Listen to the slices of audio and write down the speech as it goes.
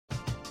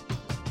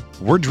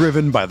We're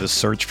driven by the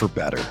search for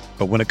better.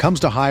 But when it comes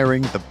to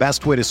hiring, the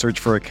best way to search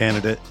for a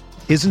candidate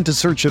isn't to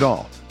search at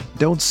all.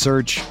 Don't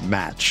search,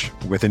 match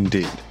with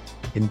Indeed.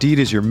 Indeed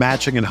is your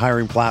matching and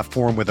hiring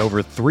platform with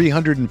over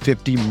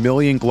 350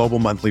 million global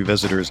monthly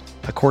visitors,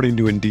 according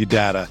to Indeed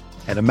data,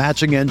 and a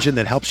matching engine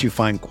that helps you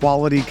find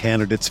quality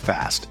candidates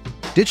fast.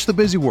 Ditch the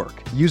busy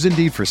work. Use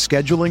Indeed for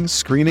scheduling,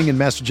 screening, and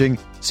messaging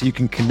so you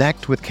can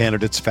connect with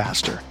candidates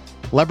faster.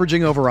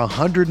 Leveraging over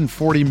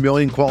 140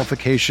 million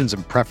qualifications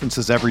and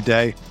preferences every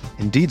day,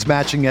 Indeed's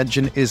matching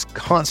engine is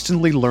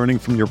constantly learning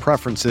from your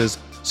preferences,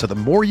 so the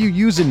more you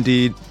use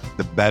Indeed,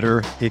 the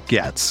better it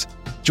gets.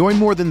 Join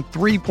more than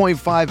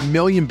 3.5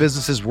 million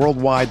businesses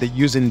worldwide that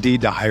use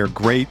Indeed to hire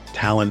great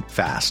talent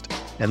fast.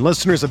 And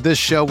listeners of this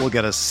show will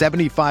get a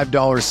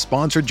 $75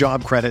 sponsored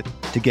job credit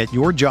to get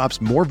your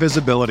jobs more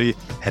visibility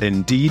at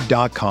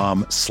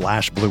Indeed.com/Blue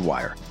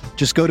Wire.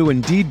 Just go to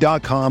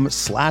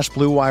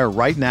Indeed.com/Blue Wire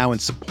right now and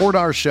support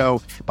our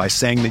show by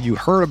saying that you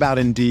heard about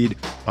Indeed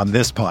on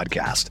this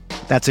podcast.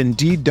 That's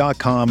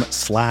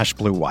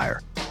Indeed.com/Blue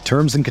Wire.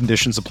 Terms and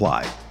conditions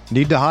apply.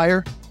 Need to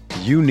hire?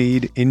 You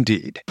need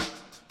Indeed.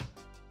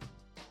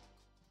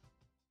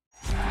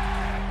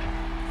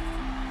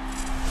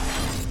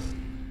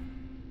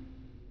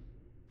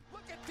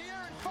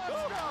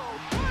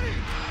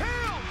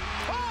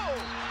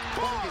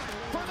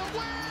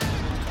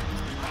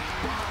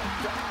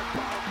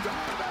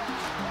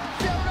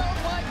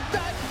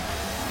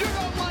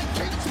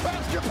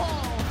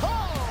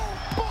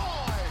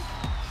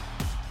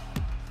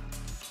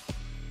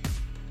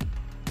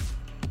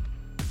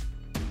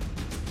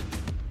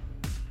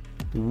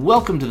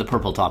 Welcome to the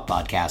Purple Talk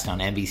Podcast on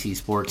NBC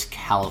Sports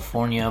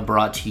California,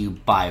 brought to you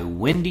by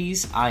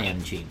Wendy's. I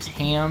am James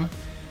Ham,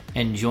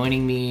 and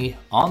joining me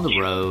on the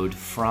road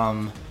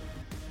from,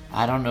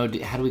 I don't know,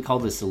 how do we call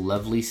this, the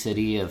lovely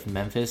city of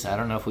Memphis? I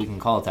don't know if we can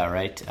call it that,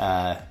 right?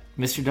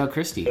 Mr. Doug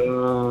Christie.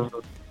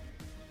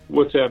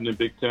 What's happening,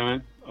 big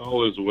time?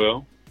 All is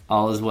well.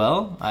 All is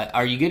well?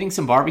 Are you getting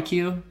some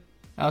barbecue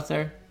out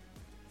there?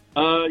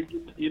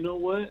 You know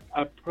what?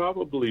 I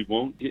probably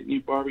won't get any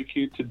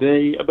barbecue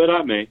today, but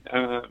I may.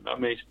 I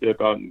may step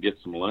out and get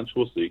some lunch.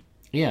 We'll see.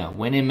 Yeah,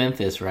 when in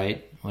Memphis,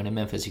 right? When in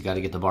Memphis, you got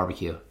to get the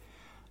barbecue.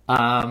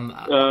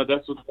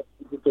 That's what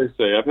they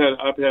say. I've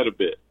had a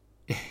bit.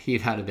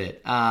 You've had a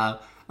bit.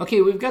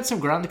 Okay, we've got some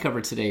ground to cover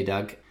today,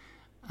 Doug.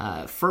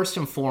 First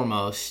and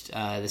foremost,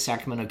 the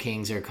Sacramento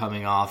Kings are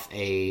coming off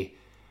a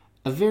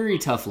very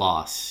tough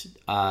loss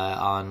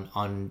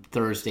on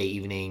Thursday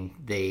evening.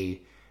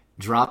 They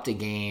dropped a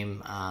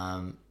game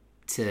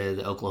to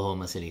the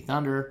Oklahoma City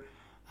Thunder,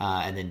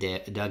 and then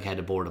Doug had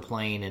to board a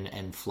plane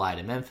and fly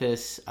to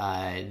Memphis.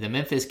 The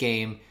Memphis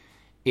game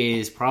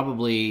is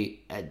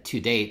probably,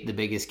 to date, the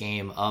biggest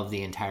game of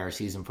the entire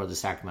season for the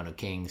Sacramento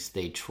Kings.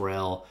 They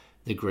trail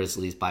the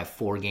Grizzlies by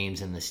 4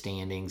 games in the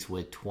standings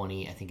with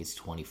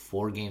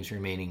 24 games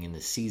remaining in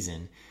the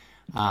season.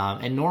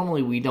 And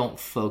normally we don't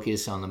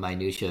focus on the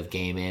minutia of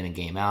game in and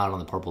game out on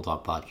the Purple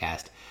Talk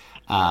podcast.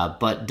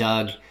 But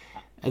Doug,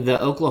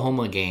 the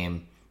Oklahoma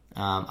game,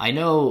 I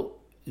know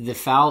the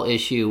foul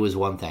issue was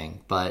one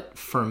thing, but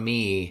for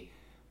me,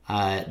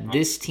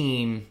 this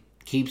team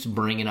keeps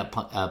bringing up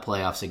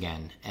playoffs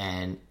again,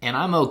 and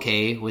I'm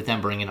okay with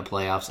them bringing up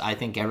playoffs. I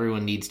think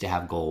everyone needs to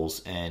have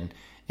goals, and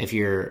if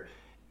you're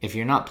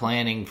not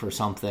planning for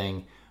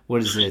something,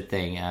 what is the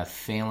thing?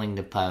 Failing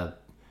to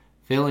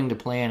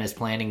plan is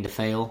planning to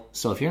fail.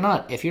 So if you're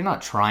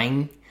not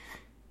trying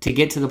to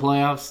get to the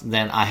playoffs,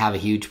 then I have a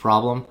huge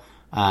problem.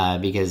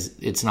 Because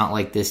it's not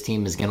like this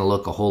team is going to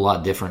look a whole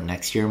lot different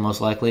next year,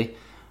 most likely.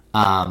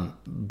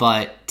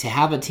 But to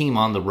have a team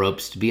on the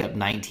ropes, to be up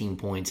 19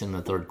 points in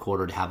the third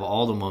quarter, to have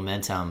all the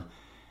momentum,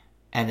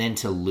 and then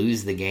to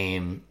lose the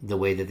game the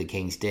way that the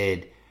Kings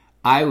did,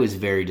 I was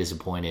very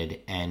disappointed.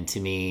 And to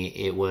me,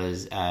 it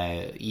was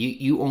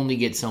you only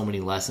get so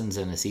many lessons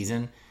in a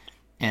season,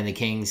 and the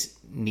Kings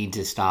need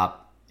to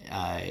stop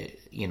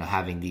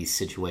having these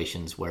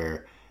situations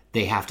where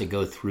they have to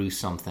go through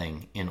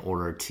something in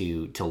order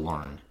to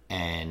learn.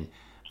 And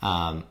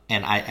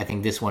I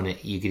think this one,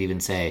 you could even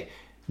say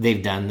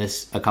they've done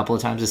this a couple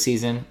of times this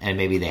season, and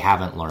maybe they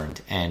haven't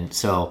learned. And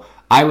so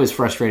I was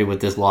frustrated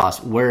with this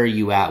loss. Where are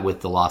you at with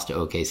the loss to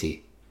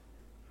OKC?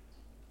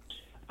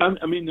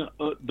 I mean,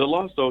 the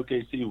loss to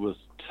OKC was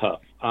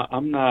tough.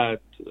 I'm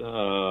not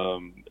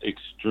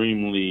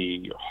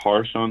extremely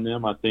harsh on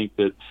them. I think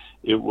that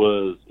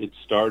it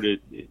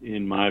started,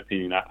 in my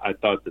opinion, I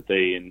thought that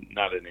and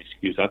not an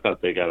excuse, I thought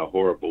they got a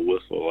horrible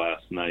whistle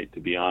last night, to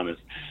be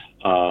honest.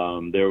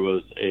 There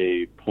was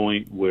a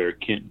point where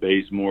Kent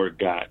Bazemore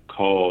got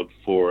called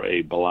for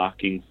a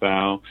blocking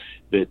foul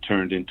that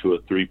turned into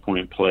a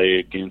three-point play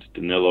against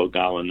Danilo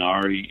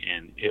Gallinari,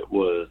 and it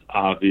was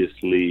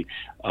obviously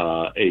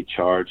a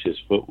charge. His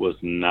foot was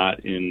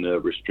not in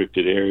the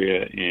restricted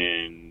area,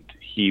 and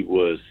he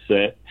was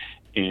set,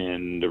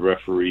 and the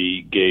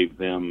referee gave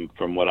them,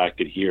 from what I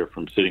could hear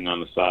from sitting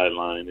on the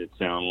sideline, it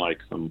sounded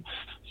like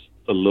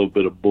a little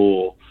bit of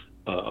bull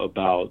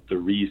about the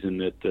reason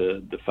that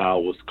the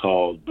foul was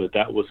called, but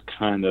that was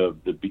kind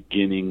of the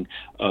beginning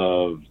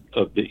of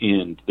the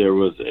end. There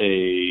was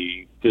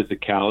a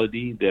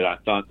physicality that I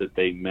thought that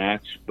they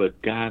matched, but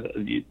got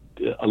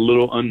a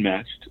little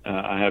unmatched.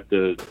 I have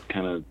to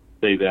kind of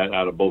say that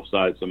out of both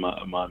sides of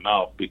my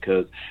mouth,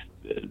 because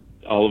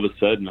all of a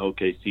sudden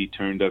OKC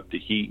turned up the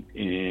heat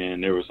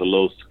and there was a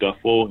little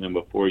scuffle, and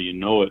before you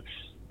know it,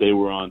 they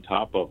were on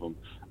top of them.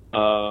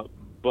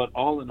 But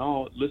all in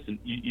all, listen,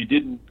 you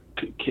didn't.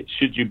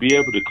 Should you be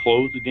able to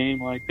close a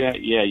game like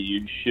that? Yeah,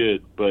 you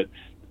should, but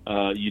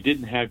you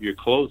didn't have your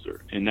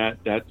closer, and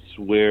that's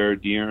where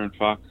De'Aaron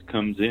Fox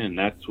comes in.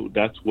 That's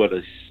what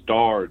a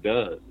star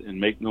does,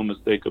 and make no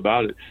mistake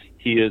about it,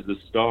 he is a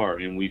star,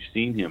 and we've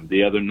seen him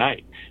the other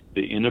night.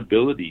 The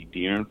inability,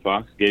 De'Aaron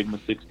Fox gave him a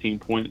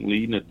 16-point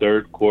lead in the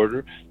third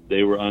quarter.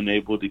 They were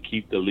unable to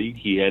keep the lead.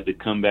 He had to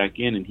come back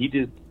in, and he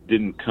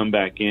didn't come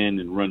back in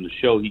and run the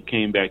show. He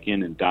came back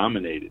in and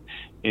dominated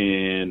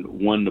and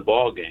won the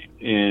ball game.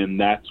 And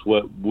that's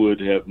what would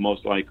have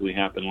most likely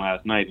happened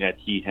last night had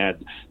he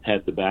had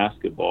the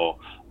basketball.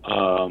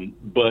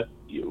 But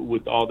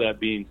with all that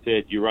being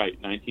said, you're right.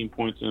 19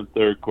 points in the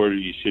third quarter,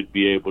 you should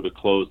be able to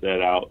close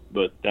that out.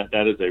 But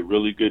that is a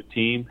really good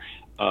team.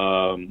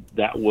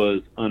 That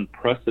was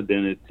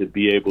unprecedented to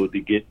be able to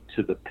get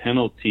to the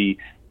penalty.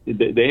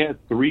 They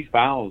had 3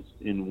 fouls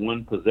in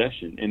one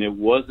possession, and it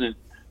wasn't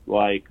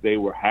like they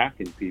were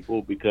hacking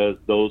people, because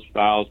those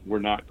fouls were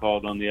not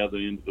called on the other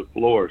end of the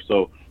floor.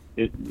 So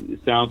it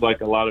sounds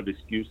like a lot of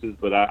excuses,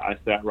 but I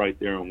sat right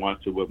there and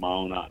watched it with my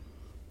own eyes.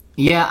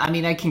 Yeah, I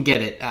mean, I can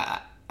get it.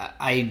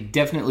 I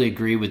definitely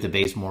agree with the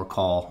Basemore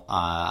call.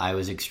 I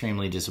was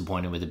extremely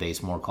disappointed with the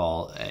Basemore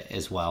call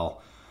as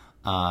well.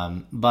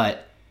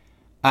 But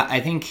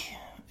I think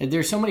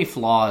there's so many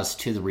flaws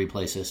to the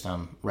replay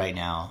system right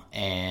now.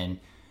 And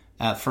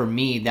for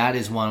me, that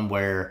is one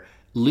where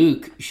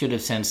Luke should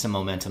have sensed a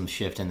momentum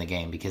shift in the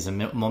game, because a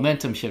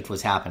momentum shift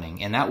was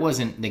happening. And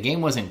the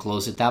game wasn't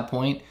close at that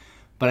point.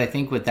 But I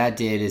think what that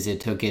did is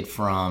it took it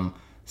from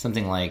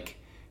something like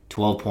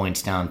 12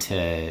 points down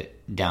to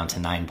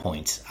 9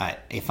 points,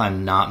 if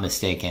I'm not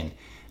mistaken.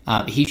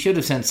 He should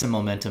have sensed some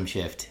momentum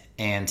shift.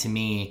 And to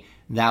me,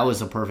 that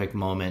was a perfect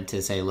moment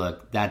to say,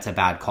 look, that's a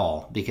bad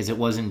call, because it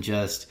wasn't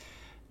just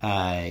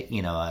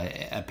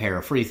a pair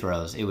of free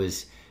throws. It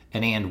was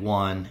an and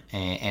one,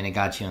 and it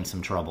got you in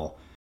some trouble.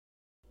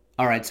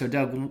 All right, so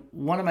Doug,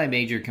 one of my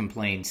major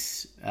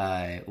complaints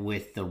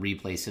with the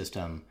replay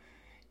system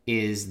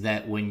is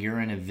that when you're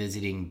in a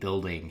visiting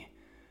building,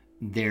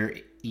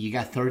 you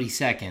got 30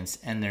 seconds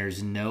and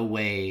there's no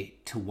way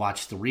to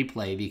watch the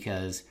replay,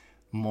 because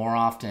more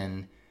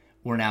often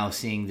we're now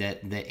seeing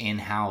that the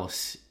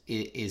in-house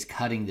is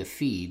cutting the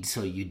feed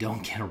so you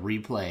don't get a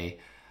replay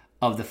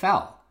of the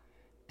foul.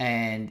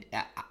 And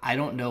I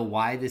don't know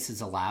why this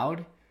is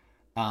allowed,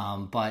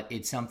 but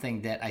it's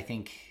something that I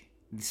think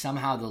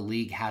somehow the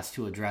league has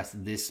to address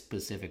this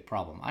specific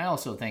problem. I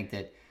also think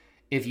that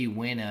if you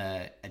win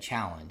a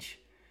challenge,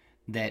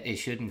 that it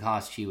shouldn't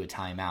cost you a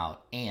timeout,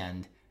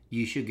 and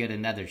you should get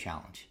another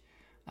challenge.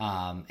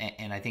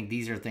 And I think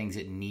these are things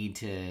that need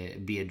to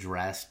be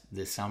addressed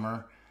this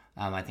summer.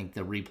 I think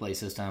the replay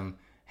system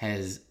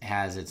has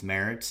its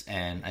merits,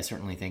 and I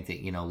certainly think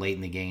that, late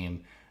in the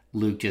game,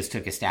 Luke just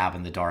took a stab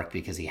in the dark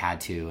because he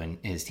had to, and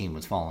his team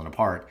was falling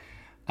apart.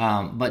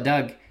 But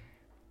Doug,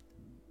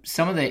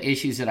 some of the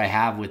issues that I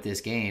have with this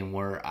game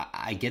were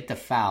I get the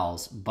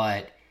fouls,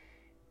 but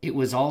it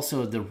was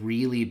also the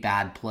really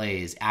bad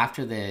plays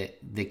after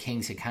the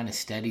Kings had kind of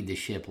steadied the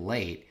ship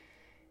late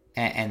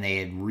and they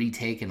had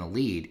retaken a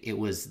lead. It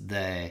was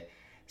the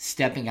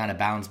stepping out of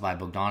bounds by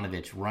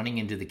Bogdanovic, running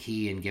into the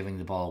key and giving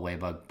the ball away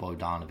by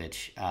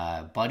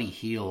Bogdanovic. Buddy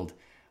Hield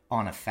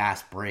on a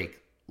fast break,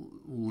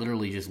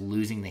 literally just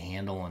losing the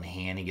handle and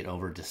handing it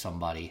over to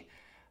somebody.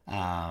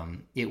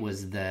 It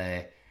was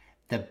the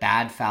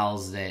bad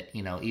fouls that,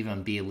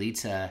 even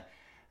Bielitsa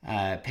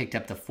picked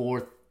up the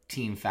 4th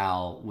team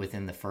foul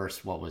within the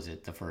first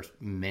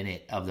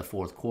minute of the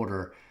fourth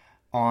quarter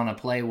on a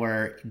play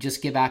where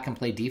just get back and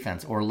play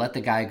defense, or let the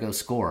guy go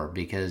score,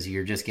 because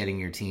you're just getting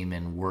your team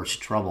in worse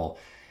trouble.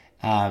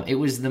 It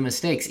was the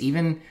mistakes.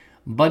 Even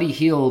Buddy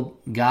Hield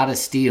got a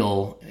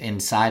steal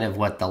inside of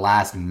the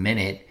last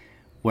minute,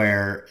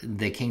 where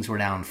the Kings were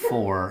down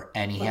 4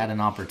 and he had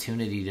an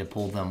opportunity to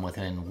pull them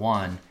within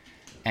 1,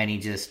 and he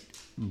just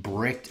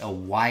bricked a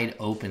wide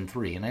open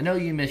 3. And I know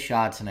you miss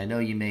shots, and I know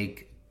you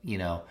make,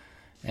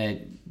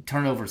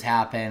 turnovers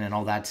happen and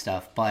all that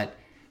stuff, but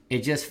it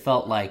just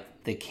felt like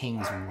the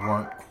Kings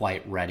weren't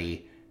quite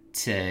ready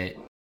to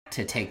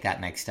take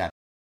that next step.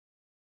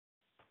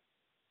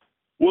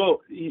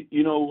 Well,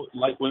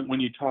 like when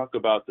you talk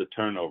about the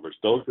turnovers,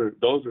 those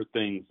are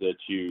things that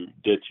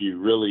you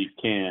really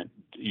can't.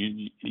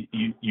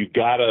 You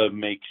gotta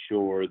make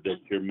sure that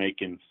you're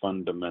making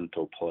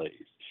fundamental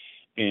plays.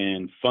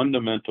 And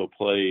fundamental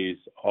plays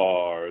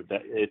are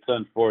that it's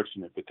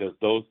unfortunate because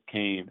those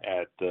came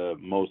at the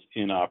most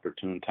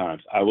inopportune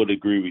times. I would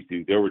agree with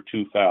you. There were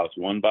two fouls,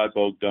 one by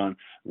Bogdan,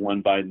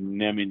 one by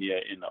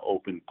Nemanja in the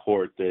open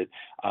court that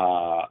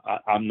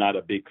I'm not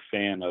a big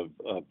fan of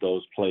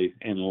those plays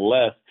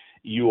unless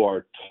you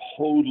are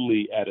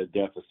totally at a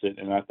deficit.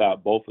 And I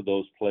thought both of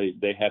those plays,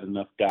 they had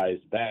enough guys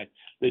back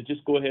that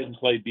just go ahead and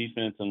play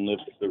defense and live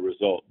with the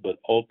result. But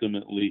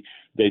ultimately,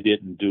 they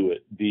didn't do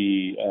it.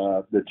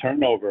 The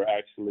turnover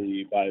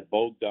actually by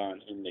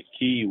Bogdan in the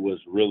key was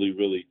really,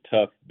 really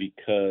tough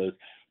because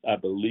I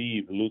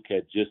believe Luke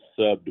had just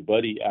subbed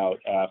Buddy out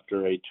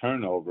after a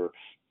turnover.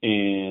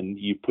 And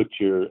you put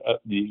your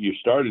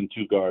starting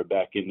two guard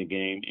back in the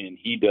game, and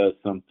he does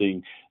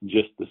something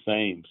just the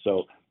same.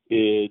 So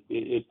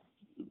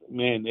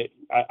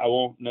I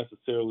won't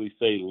necessarily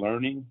say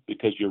learning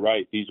because you're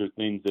right. These are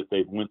things that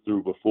they've went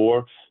through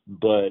before,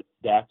 but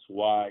that's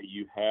why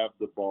you have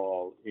the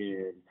ball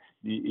in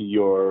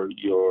your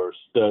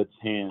stud's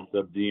hands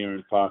of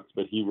De'Aaron Fox.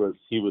 But he was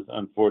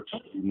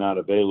unfortunately not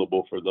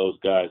available for those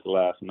guys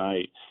last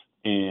night,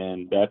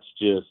 and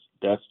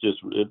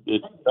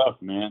it's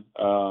tough, man.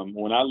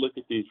 When I look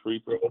at these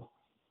free throws,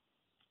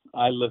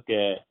 I look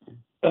at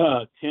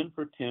 10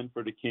 for 10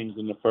 for the Kings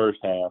in the first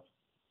half.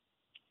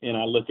 And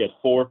I look at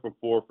 4 for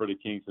 4 for the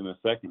Kings in the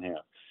second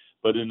half.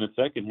 But in the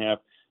second half,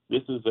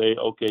 this is a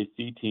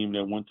OKC team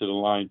that went to the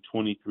line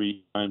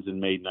 23 times and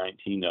made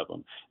 19 of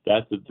them.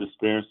 That's a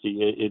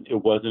disparity.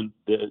 It wasn't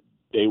that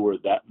they were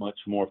that much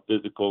more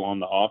physical on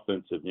the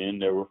offensive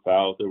end. There were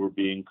fouls that were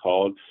being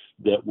called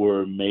that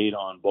were made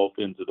on both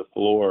ends of the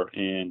floor.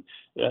 And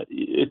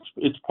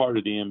it's part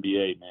of the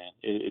NBA, man.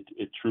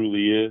 It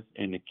truly is.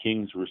 And the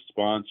Kings'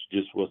 response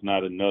just was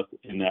not enough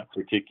in that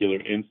particular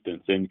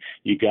instance. And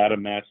you got to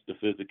match the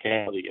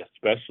physicality,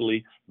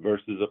 especially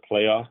versus a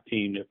playoff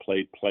team that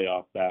played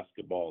playoff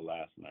basketball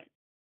last night.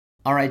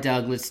 All right,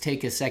 Doug, let's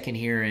take a second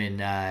here and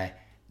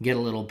get a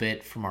little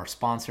bit from our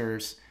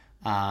sponsors.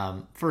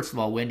 First of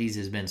all, Wendy's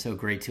has been so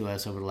great to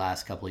us over the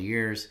last couple of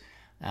years.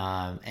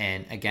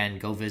 And again,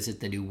 go visit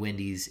the new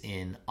Wendy's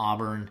in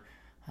Auburn.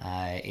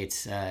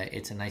 It's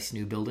a nice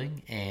new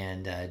building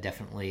and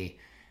definitely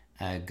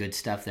good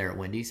stuff there at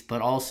Wendy's.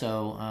 But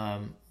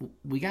also,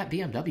 we got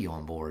BMW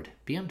on board.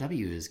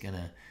 BMW is going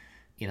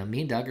to,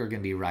 me and Doug are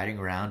going to be riding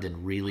around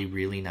in really,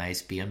 really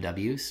nice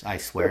BMWs. I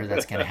swear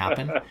that's going to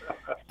happen.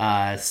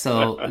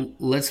 So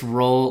let's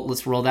roll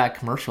that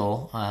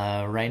commercial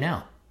right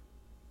now.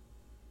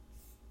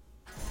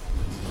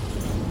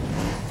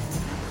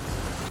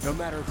 No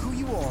matter who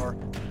you are,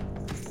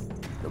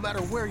 no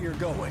matter where you're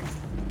going,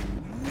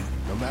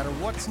 no matter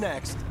what's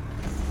next,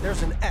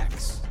 there's an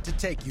X to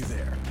take you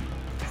there.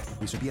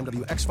 Lease a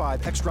BMW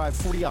X5 xDrive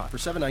 40i for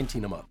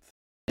 $719 a month.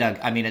 Doug,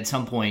 at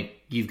some point,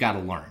 you've got to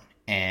learn.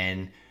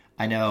 And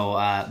I know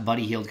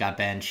Buddy Hield got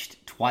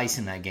benched twice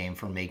in that game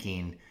for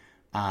making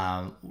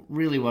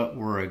really what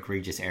were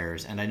egregious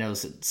errors. And I know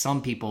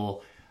some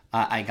people,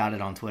 I got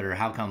it on Twitter,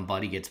 how come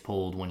Buddy gets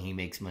pulled when he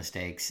makes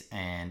mistakes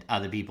and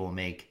other people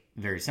make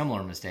very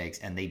similar mistakes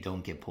and they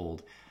don't get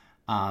pulled.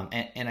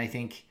 And I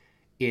think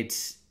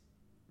it's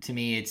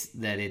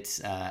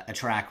a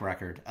track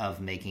record of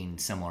making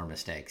similar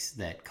mistakes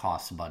that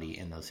cost Buddy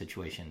in those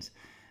situations.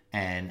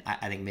 And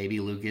I think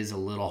maybe Luke is a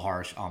little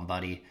harsh on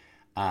Buddy,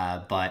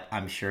 but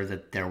I'm sure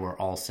that there were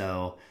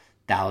also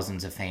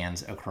thousands of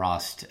fans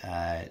across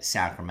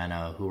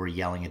Sacramento who were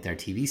yelling at their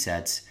TV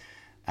sets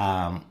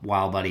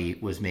while Buddy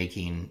was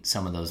making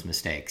some of those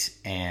mistakes.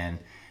 And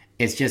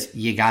it's just,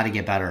 you got to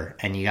get better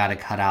and you got to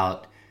cut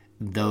out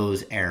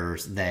those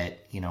errors that,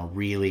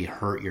 really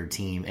hurt your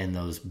team in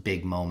those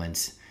big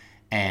moments.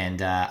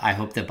 And I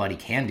hope that Buddy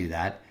can do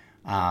that.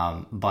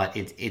 But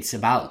it's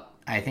about,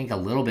 I think, a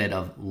little bit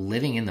of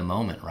living in the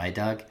moment, right,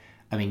 Doug?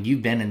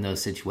 You've been in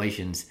those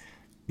situations.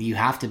 You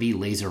have to be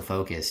laser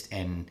focused.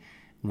 And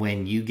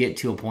when you get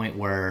to a point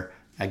where,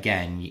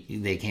 again,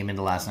 they came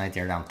into last night,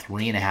 they're down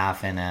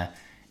 3.5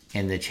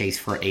 in the chase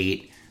for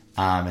 8.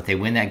 If they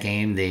win that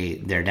game,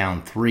 they're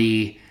down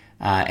 3,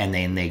 and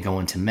then they go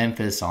into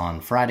Memphis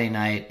on Friday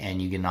night,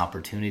 and you get an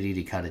opportunity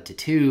to cut it to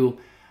 2.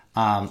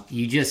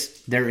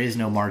 There is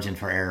no margin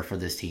for error for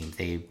this team.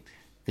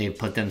 They've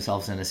put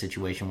themselves in a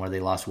situation where they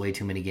lost way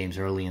too many games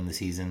early in the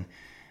season,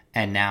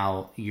 and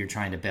now you're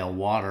trying to bail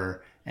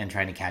water and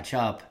trying to catch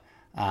up.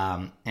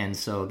 And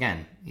so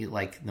again,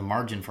 the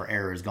margin for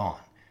error is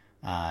gone.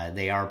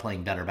 They are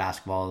playing better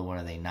basketball. What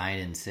are they,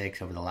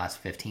 9-6 over the last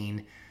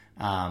 15?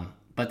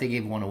 But they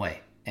gave one away.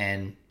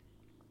 And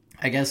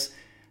I guess,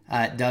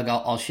 Doug,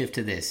 I'll shift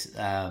to this.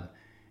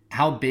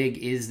 How big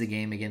is the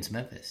game against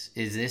Memphis?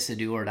 Is this a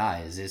do or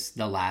die? Is this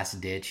the last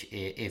ditch?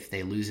 If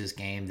they lose this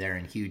game, they're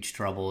in huge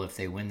trouble. If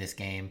they win this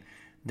game,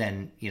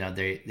 then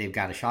they've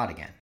got a shot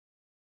again.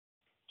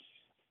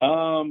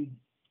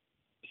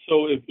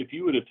 So if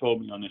you would have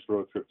told me on this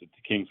road trip that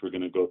the Kings were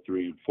going to go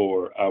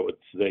 3-4, I would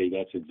say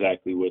that's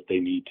exactly what they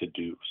need to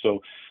do. So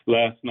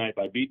last night,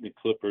 by beating the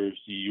Clippers,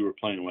 you were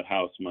playing with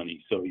house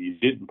money. So you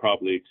didn't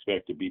probably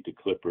expect to beat the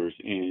Clippers,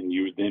 and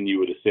you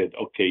would have said,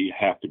 okay, you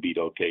have to beat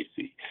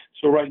OKC.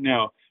 So right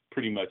now,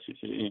 pretty much,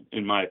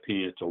 in my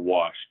opinion, it's a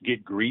wash.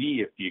 Get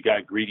greedy. If you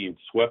got greedy and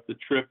swept the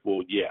trip,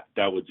 well, yeah,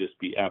 that would just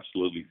be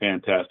absolutely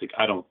fantastic.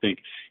 I don't think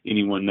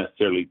anyone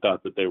necessarily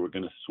thought that they were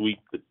going to sweep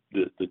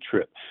the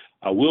trip.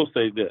 I will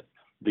say this.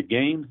 The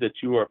games that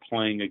you are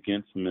playing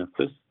against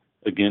Memphis,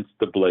 against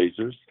the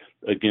Blazers,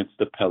 against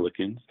the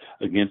Pelicans,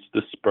 against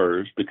the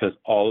Spurs, because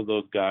all of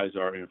those guys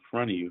are in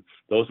front of you,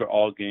 those are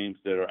all games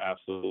that are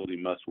absolutely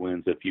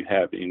must-wins if you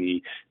have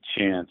any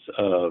chance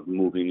of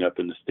moving up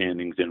in the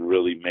standings and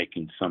really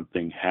making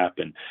something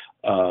happen.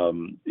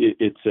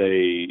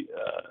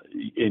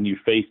 And you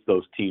face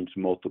those teams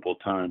multiple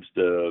times.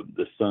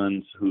 The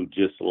Suns, who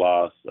just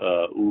lost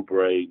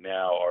Oubre,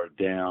 now are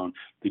down.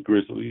 The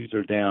Grizzlies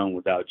are down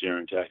without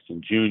Jaren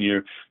Jackson Jr.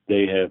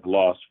 They have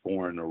lost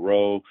 4 in a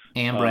row.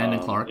 And Brandon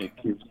Clark.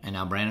 And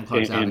now Brandon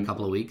Clark's out in a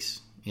couple of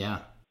weeks. Yeah.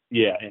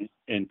 Yeah,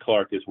 and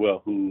Clark as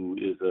well, who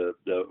is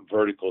the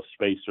vertical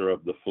spacer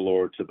of the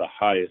floor to the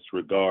highest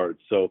regard.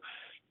 So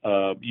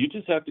you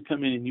just have to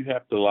come in and you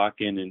have to lock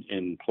in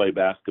and play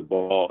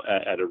basketball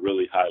at a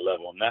really high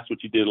level. And that's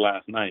what you did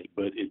last night,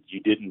 but you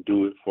didn't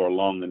do it for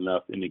long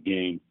enough in the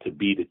game to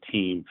beat a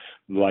team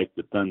like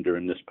the Thunder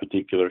in this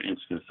particular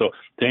instance. So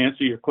to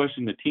answer your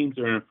question, the teams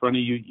that are in front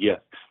of you,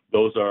 yes,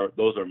 those are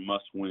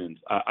must-wins.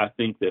 I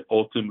think that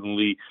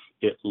ultimately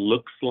it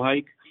looks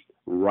like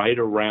right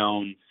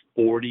around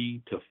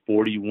 40 to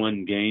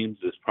 41 games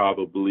is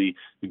probably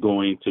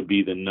going to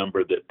be the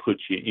number that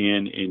puts you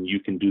in, and you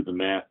can do the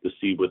math to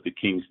see what the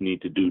Kings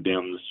need to do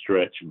down the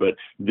stretch. But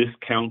this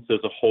counts as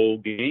a whole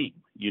game.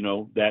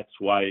 That's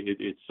why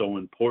it's so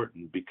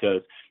important,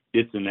 because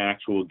it's an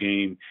actual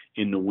game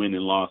in the win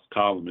and loss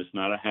column. It's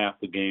not a half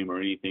a game or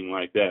anything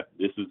like that.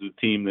 This is a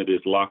team that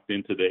is locked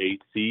into the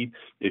 8th seed.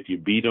 If you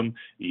beat them,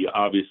 you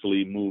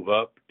obviously move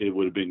up. It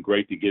would have been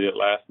great to get it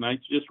last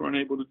night. You just weren't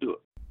able to do it.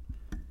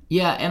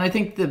 Yeah, and I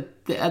think the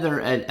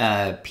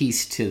other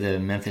piece to the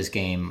Memphis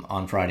game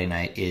on Friday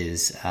night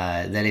is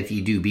that if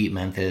you do beat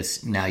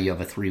Memphis, now you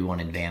have a 3-1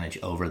 advantage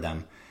over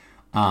them.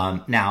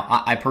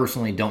 Now, I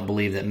personally don't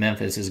believe that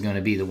Memphis is going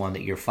to be the one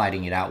that you're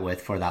fighting it out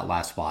with for that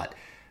last spot.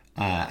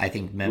 I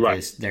think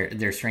Memphis,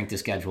 their strength of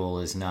schedule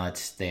is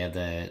nuts. They have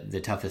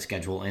the toughest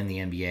schedule in the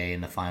NBA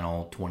in the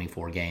final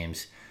 24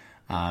 games.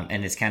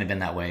 And it's kind of been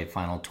that way,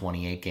 final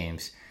 28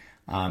 games.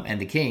 And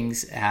the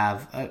Kings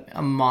have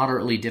a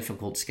moderately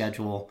difficult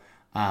schedule.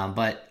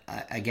 But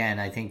again,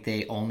 I think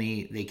they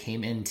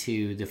came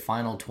into the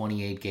final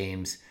 28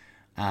 games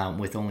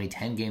with only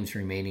 10 games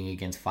remaining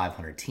against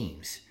 500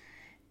 teams.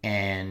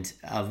 And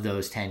of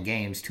those 10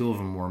 games, 2 of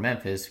them were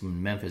Memphis.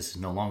 Memphis is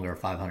no longer a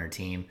 500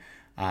 team.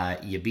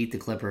 You beat the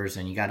Clippers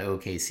and you got to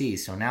OKC.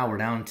 So now we're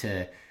down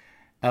to,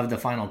 of the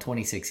final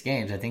 26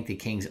 games, I think the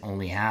Kings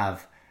only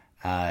have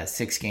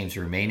 6 games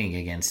remaining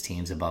against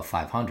teams above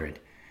 500.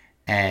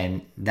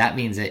 And that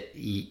means that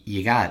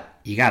you got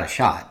a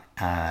shot.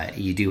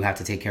 You do have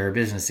to take care of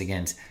business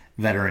against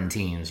veteran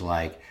teams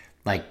like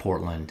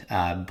Portland,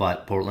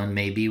 but Portland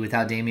may be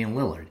without Damian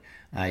Lillard.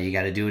 You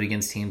got to do it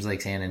against teams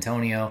like San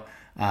Antonio,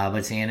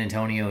 but San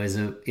Antonio is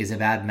a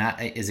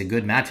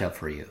good matchup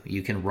for you.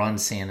 You can run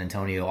San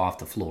Antonio off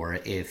the floor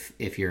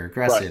if you're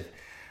aggressive.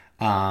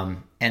 Right.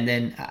 And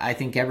then I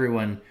think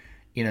everyone,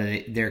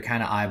 they're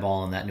kind of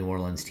eyeballing that New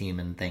Orleans team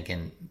and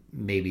thinking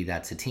maybe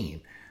that's a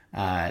team.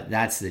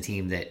 That's the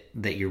team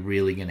that you're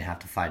really going to have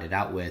to fight it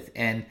out with.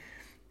 And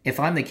if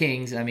I'm the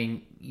Kings, I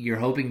mean, you're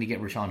hoping to get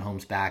Richaun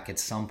Holmes back at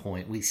some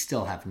point. We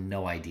still have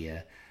no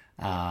idea.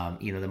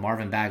 The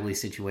Marvin Bagley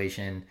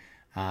situation,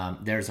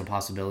 there's a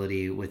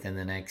possibility within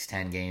the next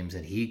 10 games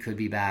that he could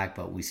be back,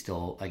 but we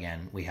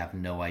have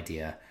no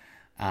idea.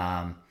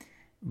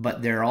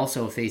 But they're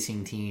also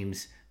facing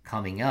teams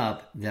coming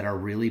up that are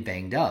really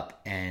banged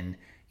up. And,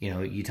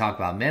 you talk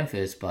about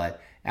Memphis,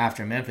 but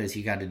after Memphis,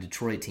 you got a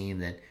Detroit team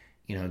that,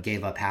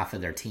 gave up half of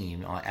their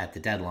team at the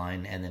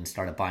deadline and then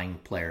started buying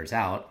players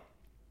out.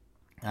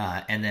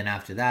 And then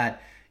after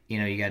that,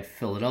 you got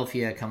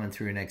Philadelphia coming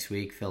through next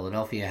week.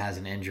 Philadelphia has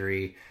an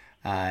injury,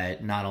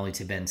 not only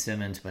to Ben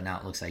Simmons, but now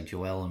it looks like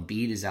Joel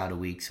Embiid is out a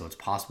week. So it's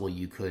possible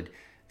you could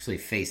actually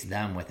face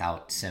them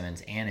without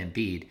Simmons and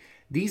Embiid.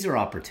 These are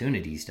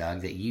opportunities,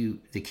 Doug, that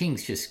the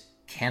Kings just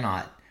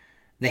cannot,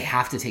 they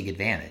have to take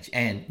advantage.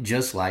 And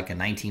just like a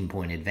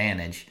 19-point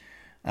advantage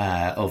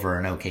over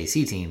an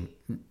OKC team,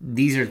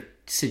 these are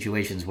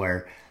situations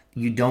where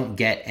you don't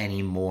get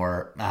any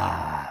more,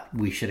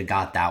 we should have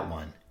got that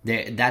one.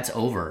 That's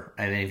over.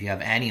 I mean, if you have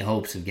any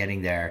hopes of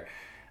getting there,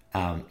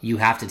 you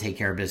have to take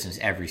care of business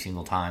every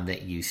single time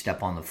that you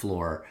step on the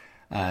floor,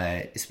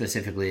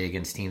 specifically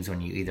against teams when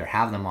you either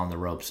have them on the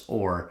ropes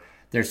or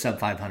they're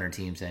sub-500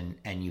 teams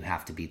and you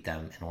have to beat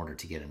them in order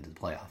to get into the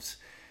playoffs.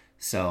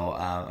 So,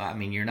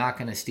 you're not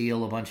going to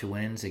steal a bunch of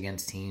wins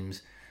against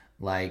teams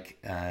like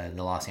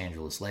the Los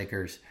Angeles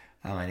Lakers.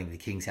 I think the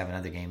Kings have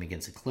another game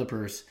against the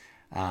Clippers.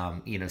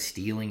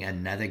 Stealing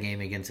another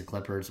game against the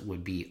Clippers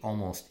would be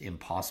almost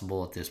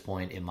impossible at this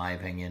point, in my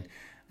opinion.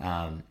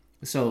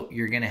 So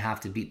you're going to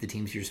have to beat the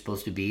teams you're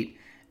supposed to beat.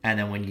 And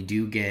then when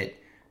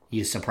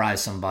you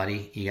surprise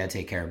somebody, you got to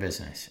take care of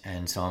business.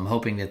 And so I'm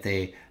hoping that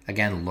they,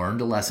 again,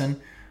 learned a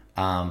lesson.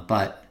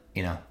 But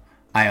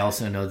I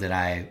also know that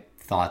I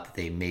thought that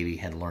they maybe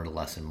had learned a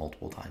lesson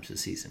multiple times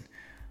this season.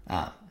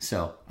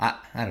 So I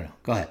don't know.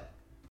 Go ahead.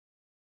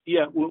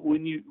 Yeah,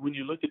 when you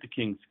look at the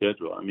Kings'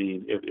 schedule, I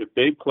mean, if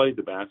they play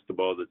the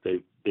basketball that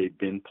they've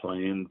been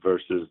playing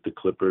versus the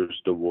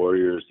Clippers, the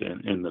Warriors,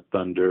 and the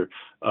Thunder,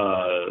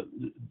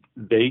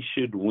 they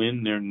should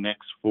win their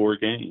next 4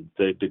 games.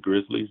 The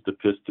Grizzlies, the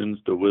Pistons,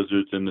 the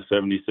Wizards, and the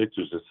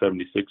 76ers. The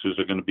 76ers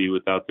are going to be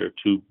without their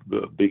 2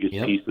 biggest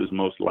pieces,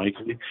 most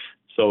likely.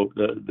 So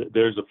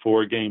there's a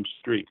 4-game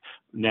streak.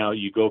 Now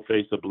you go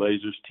face a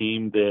Blazers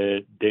team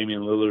that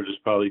Damian Lillard is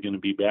probably going to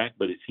be back,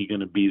 but is he going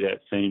to be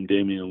that same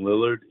Damian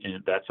Lillard?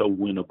 And that's a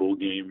winnable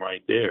game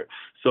right there.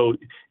 So,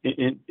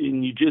 and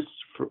you just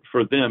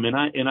for them, and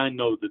I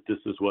know that this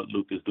is what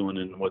Luke is doing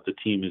and what the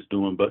team is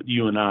doing, but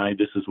you and I,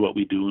 this is what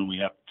we do, and we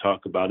have to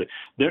talk about it.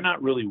 They're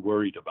not really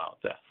worried about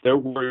that. They're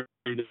worried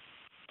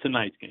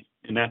tonight's game.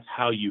 And that's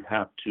how you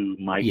have to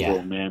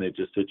micromanage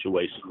a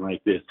situation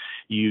like this.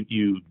 You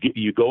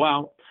go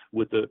out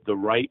with the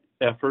right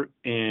effort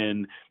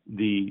and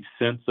the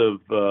sense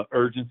of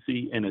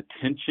urgency and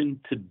attention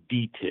to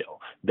detail.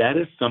 That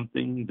is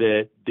something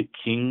that the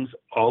Kings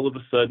all of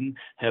a sudden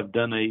have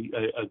done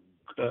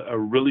a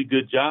really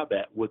good job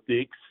at, with the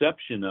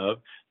exception of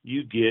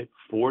you get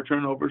 4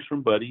 turnovers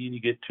from Buddy and you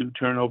get 2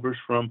 turnovers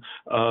from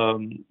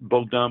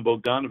Bogdan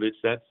Bogdanovic.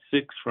 That's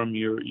 6 from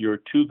your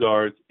 2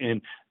 guards. And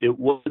it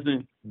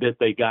wasn't that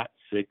they got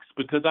 6,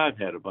 because I've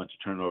had a bunch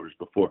of turnovers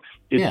before.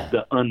 It's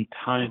the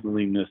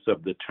untimeliness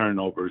of the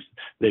turnovers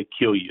that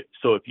kill you.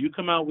 So if you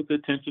come out with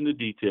attention to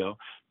detail,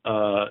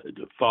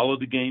 follow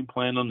the game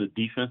plan on the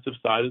defensive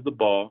side of the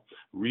ball,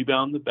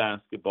 rebound the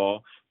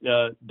basketball,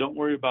 don't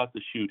worry about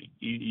the shooting.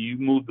 You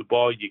move the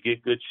ball, you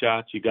get good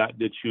shots, you got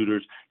good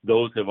shooters.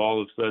 Those have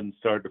all of a sudden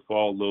started to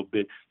fall a little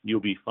bit.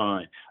 You'll be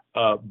fine.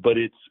 But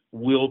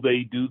will they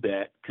do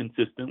that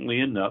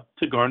consistently enough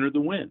to garner the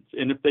wins?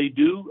 And if they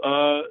do,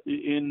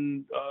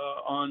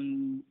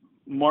 on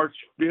March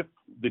 5th,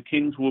 the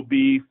Kings will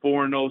be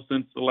 4-0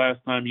 since the last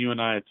time you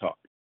and I had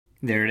talked.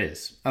 There it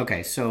is.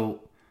 Okay,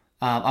 so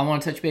I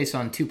want to touch base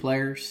on 2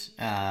 players,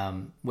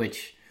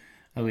 which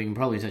we can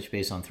probably touch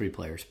base on 3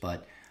 players.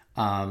 But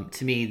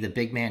to me, the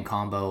big man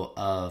combo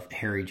of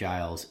Harry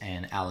Giles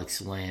and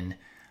Alex Len,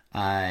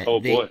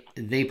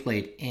 they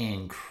played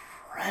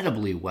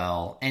incredibly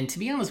well. And to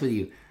be honest with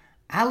you,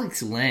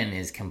 Alex Len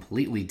is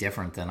completely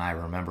different than I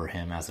remember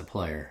him as a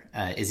player.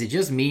 Is it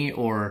just me,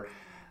 or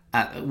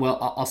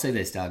I'll say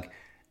this, Doug.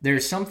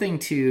 There's something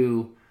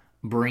to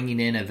bringing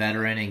in a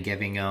veteran and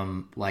giving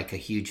him like a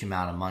huge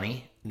amount of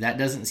money. That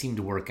doesn't seem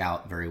to work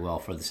out very well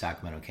for the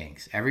Sacramento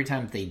Kings. Every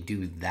time they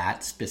do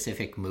that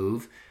specific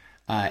move,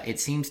 it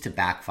seems to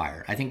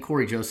backfire. I think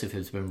Corey Joseph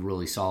has been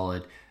really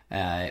solid,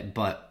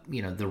 but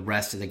the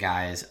rest of the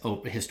guys,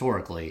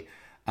 historically,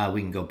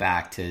 we can go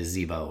back to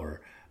Zebo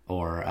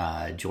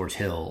or George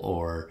Hill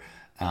or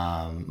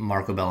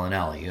Marco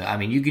Bellinelli. I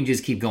mean, you can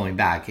just keep going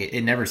back.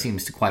 It never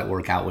seems to quite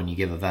work out when you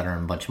give a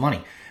veteran a bunch of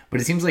money. But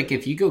it seems like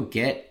if you go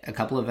get a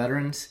couple of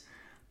veterans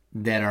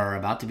that are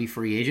about to be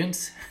free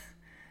agents,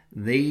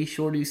 they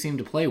sure do seem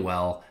to play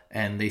well,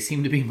 and they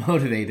seem to be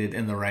motivated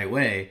in the right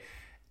way.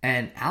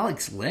 And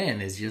Alex Len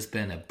has just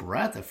been a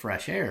breath of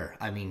fresh air.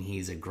 I mean,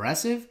 he's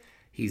aggressive.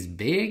 He's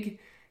big.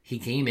 He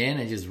came in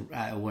and just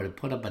would have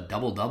put up a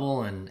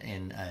double-double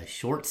in a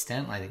short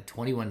stint, I think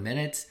 21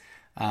 minutes.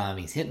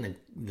 He's hitting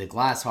the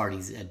glass hard.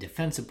 He's a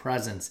defensive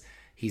presence.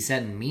 He's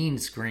setting mean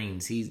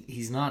screens.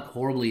 He's not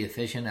horribly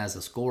efficient as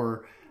a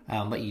scorer,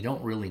 but you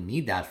don't really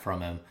need that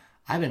from him.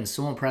 I've been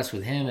so impressed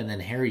with him. And then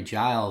Harry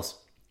Giles,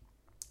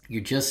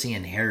 you're just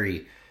seeing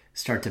Harry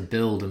start to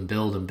build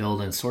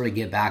and sort of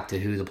get back to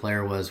who the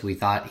player was we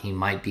thought he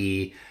might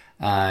be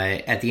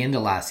at the end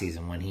of last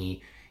season, when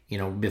he,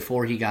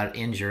 before he got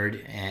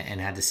injured and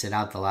had to sit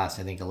out the last,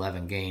 I think,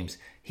 11 games.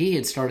 He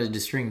had started to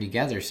string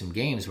together some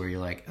games where you're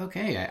like,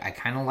 okay, I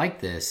kind of like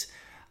this.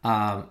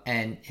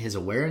 And his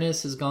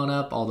awareness has gone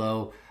up,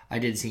 although I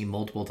did see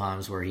multiple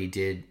times where he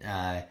didn't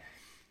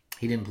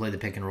play the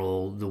pick and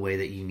roll the way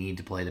that you need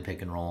to play the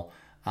pick and roll.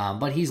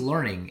 But he's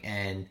learning.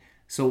 And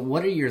so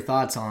what are your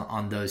thoughts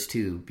on those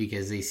two?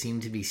 Because they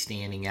seem to be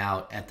standing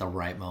out at the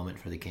right moment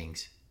for the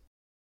Kings.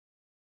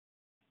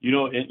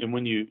 And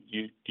when you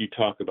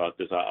talk about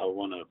this, I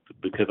want to,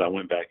 because I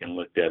went back and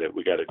looked at it,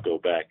 we got to go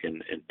back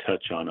and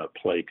touch on a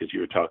play, because you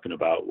were talking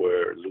about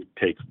where Luke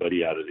takes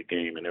Buddy out of the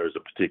game, and there was a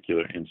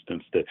particular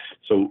instance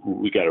so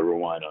we got to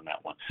rewind on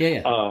that one.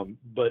 Yeah.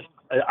 But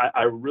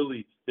I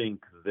really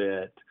think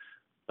that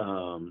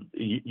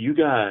you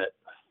got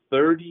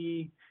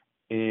 30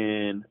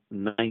 and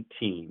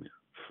 19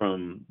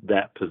 from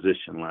that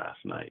position last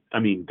night. I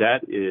mean,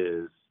 that's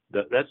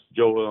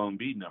Joel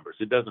Embiid numbers.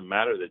 It doesn't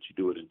matter that you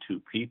do it in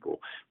 2 people.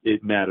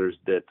 It matters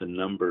that the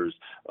numbers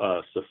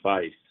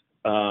suffice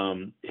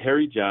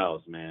Harry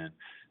Giles, man.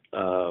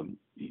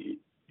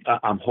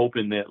 I'm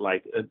hoping that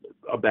like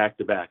a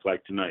back-to-back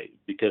like tonight,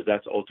 because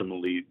that's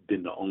ultimately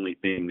been the only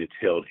thing that's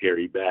held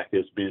Harry back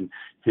has been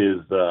his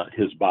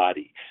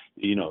body.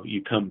 You know,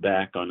 you come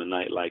back on a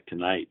night like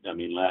tonight. I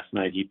mean, last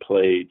night he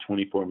played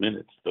 24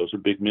 minutes. Those are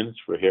big minutes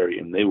for Harry,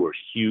 and they were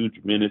huge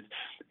minutes.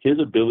 His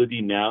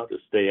ability now to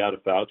stay out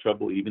of foul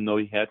trouble, even though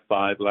he had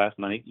 5 last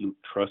night, Luke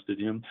trusted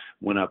him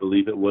when I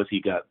believe it was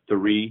he got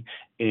 3,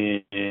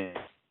 and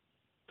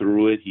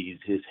through it.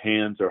 His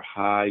hands are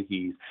high.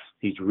 He's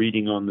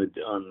reading on the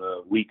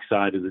weak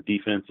side of the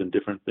defense and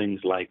different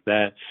things like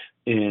that.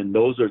 And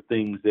those are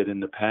things that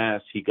in the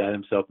past he got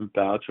himself in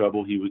foul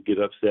trouble. He would get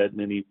upset and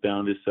then he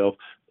found himself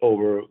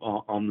over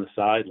on the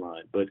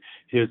sideline. But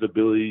his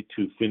ability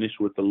to finish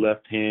with the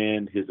left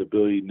hand, his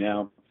ability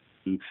now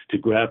to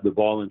grab the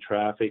ball in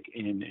traffic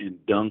and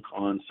dunk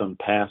on some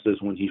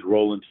passes when he's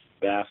rolling to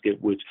the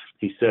basket, which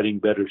he's setting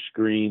better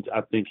screens.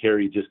 I think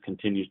Harry just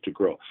continues to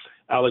grow.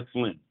 Alex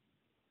Lynn,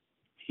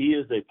 he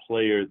is a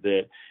player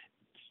that,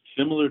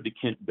 similar to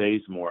Kent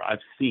Bazemore,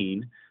 I've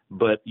seen,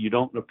 but you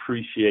don't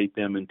appreciate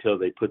them until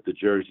they put the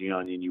jersey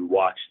on and you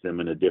watch them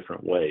in a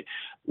different way.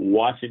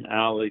 Watching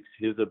Alex,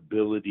 his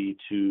ability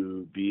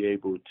to be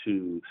able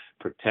to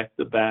protect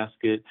the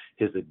basket,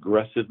 his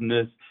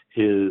aggressiveness,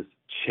 his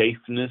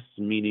chafeness,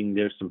 meaning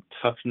there's some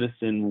toughness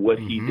in what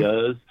he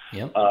does.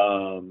 Yep.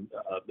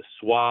 The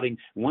swatting.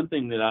 One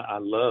thing that I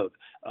love,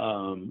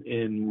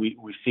 and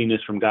we've seen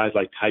this from guys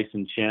like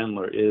Tyson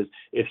Chandler, is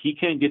if he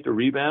can't get the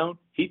rebound,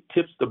 he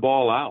tips the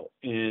ball out,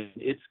 and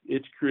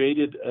it's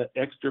created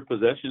extra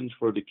possessions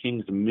for the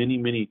Kings many,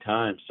 many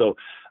times. So,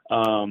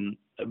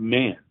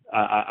 man,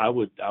 I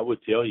would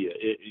tell you,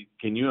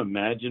 can you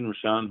imagine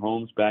Rashawn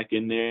Holmes back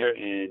in there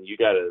and you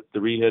got a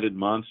 3-headed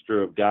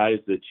monster of guys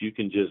that you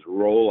can just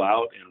roll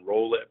out and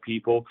roll at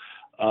people?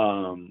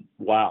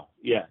 Wow.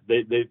 Yeah,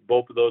 they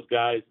both of those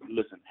guys,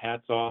 listen,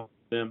 hats off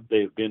to them.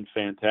 They've been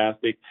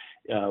fantastic.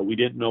 We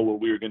didn't know what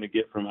we were going to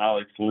get from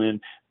Alex Lynn.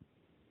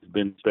 It's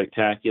been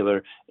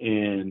spectacular,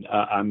 and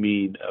I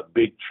mean a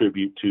big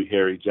tribute to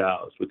Harry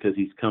Giles because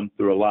he's come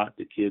through a lot.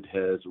 The kid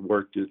has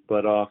worked his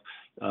butt off.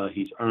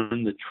 He's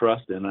earned the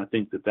trust, and I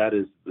think that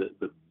is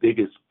the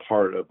biggest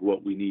part of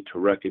what we need to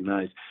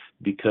recognize,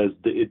 because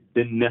it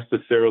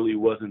necessarily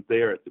wasn't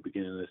there at the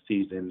beginning of the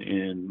season.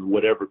 And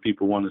whatever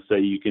people want to say,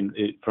 you can,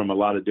 from a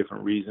lot of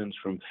different reasons,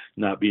 from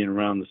not being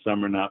around the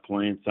summer, not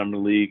playing summer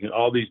league, and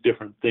all these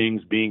different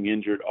things, being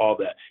injured, all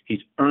that.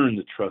 He's earned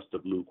the trust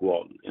of Luke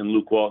Walton, and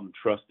Luke Walton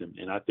trusts him.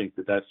 And I think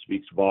that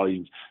speaks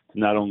volumes to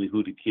not only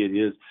who the kid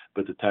is,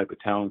 but the type of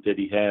talent that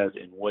he has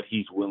and what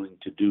he's willing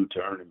to do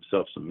to earn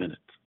himself some minutes.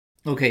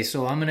 Okay,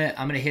 so I'm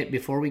gonna hit,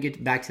 before we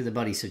get back to the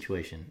Buddy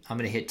situation, I'm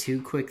gonna hit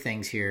 2 quick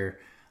things here.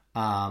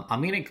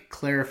 I'm gonna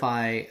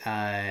clarify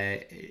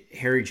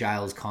Harry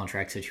Giles'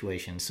 contract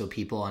situation so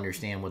people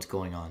understand what's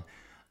going on.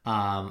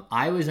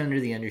 I was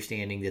under the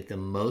understanding that the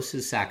most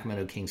the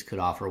Sacramento Kings could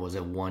offer was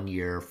a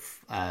one-year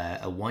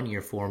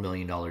 $4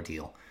 million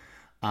deal.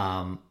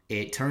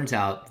 It turns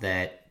out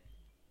that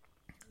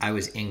I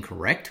was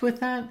incorrect with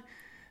that.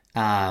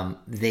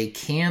 They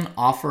can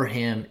offer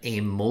him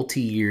a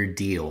multi-year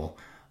deal,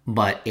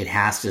 but it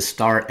has to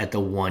start at the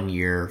 1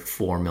 year,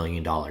 $4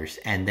 million.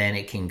 And then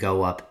it can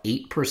go up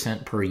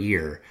 8% per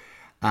year.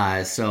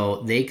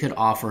 So they could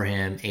offer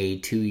him a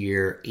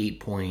 2-year,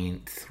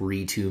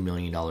 $8.32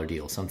 million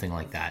deal, something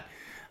like that.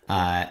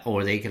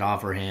 Or they could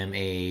offer him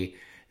a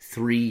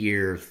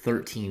 3-year,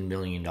 $13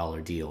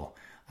 million deal.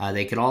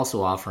 They could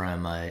also offer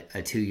him a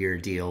 2-year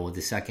deal with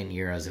the second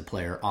year as a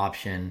player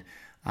option.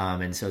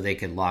 And so they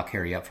could lock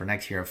Harry up for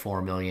next year at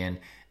 $4 million.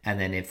 And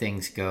then if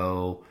things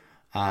go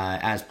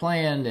as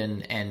planned,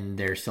 and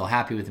they're still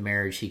happy with the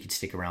marriage, he could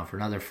stick around for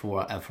another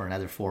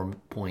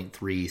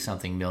 4.3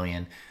 something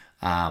million,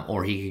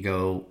 or he could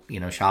go,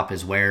 shop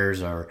his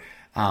wares. Or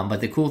but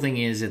the cool thing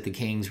is that the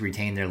Kings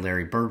retain their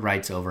Larry Bird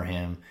rights over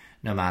him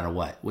no matter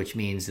what, which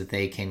means that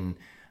they can,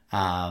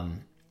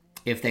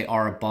 if they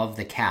are above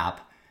the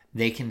cap,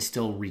 they can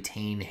still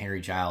retain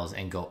Harry Giles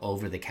and go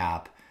over the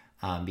cap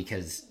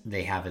because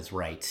they have his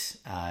rights.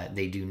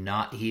 They do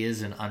not. He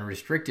is an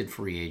unrestricted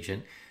free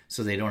agent,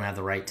 so they don't have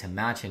the right to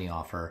match any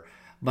offer.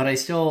 But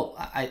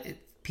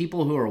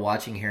people who are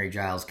watching Harry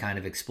Giles kind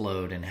of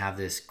explode and have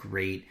this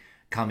great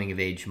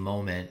coming-of-age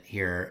moment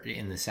here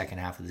in the second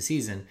half of the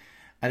season,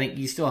 I think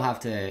you still have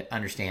to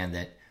understand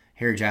that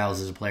Harry Giles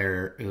is a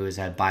player who has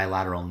had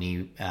bilateral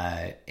knee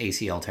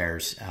ACL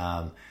tears.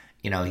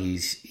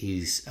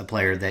 He's a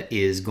player that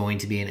is going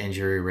to be an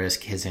injury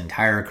risk his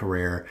entire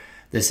career.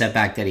 The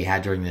setback that he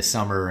had during the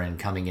summer and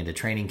coming into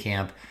training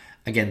camp,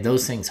 again,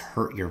 those things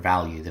hurt your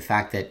value. The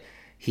fact that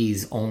he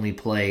only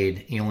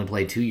played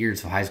 2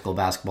 years of high school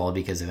basketball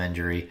because of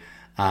injury.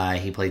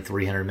 He played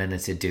 300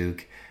 minutes at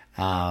Duke,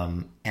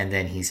 and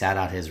then he sat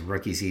out his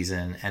rookie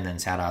season, and then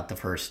sat out the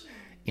first.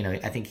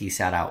 I think he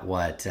sat out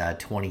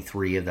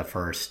 23 of the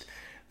first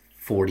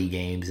 40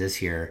 games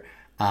this year.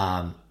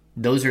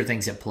 Those are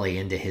things that play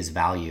into his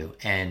value,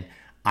 and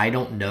I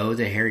don't know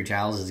that Harry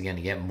Giles is going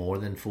to get more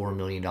than $4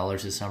 million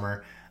this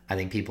summer. I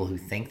think people who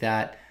think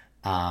that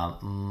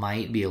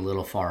might be a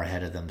little far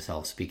ahead of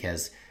themselves,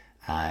 because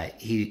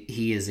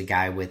he is a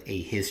guy with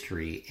a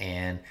history.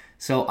 And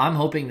so I'm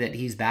hoping that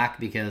he's back,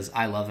 because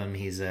I love him.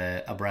 He's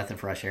a breath of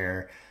fresh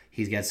air.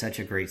 He's got such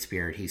a great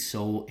spirit. He's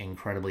so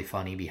incredibly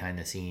funny behind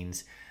the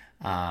scenes.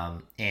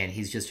 And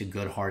he's just a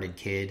good-hearted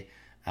kid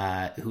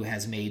who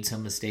has made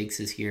some mistakes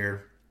this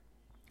year,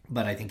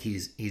 but I think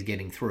he's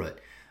getting through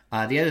it.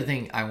 The other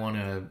thing I want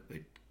to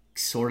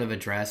sort of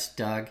address,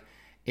 Doug,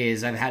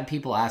 is I've had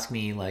people ask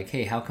me, like,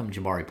 hey, how come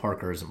Jabari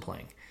Parker isn't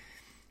playing?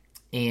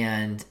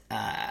 And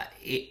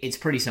it's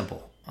pretty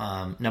simple.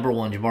 Number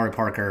one, Jabari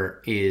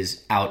Parker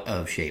is out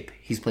of shape.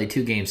 He's played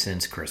 2 games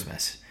since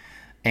Christmas.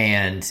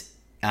 And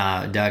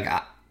Doug,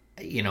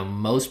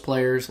 most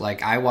players,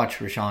 like I watch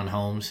Rashawn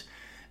Holmes.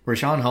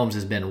 Rashawn Holmes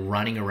has been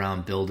running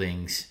around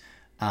buildings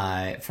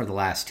for the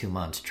last 2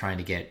 months trying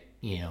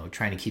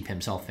to keep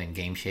himself in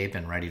game shape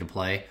and ready to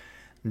play.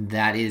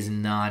 That is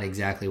not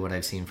exactly what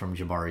I've seen from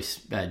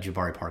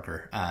Jabari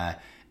Parker.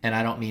 And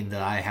I don't mean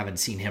that I haven't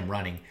seen him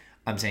running.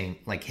 I'm saying,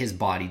 like, his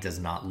body does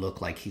not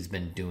look like he's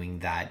been doing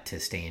that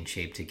to stay in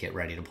shape to get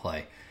ready to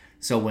play.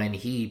 So when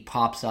he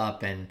pops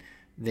up and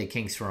the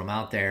Kings throw him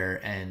out there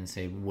and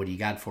say, what do you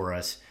got for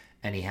us?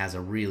 And he has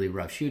a really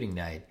rough shooting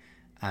night.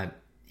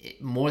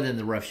 More than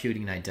the rough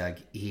shooting night, Doug,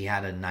 he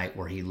had a night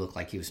where he looked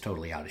like he was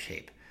totally out of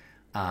shape.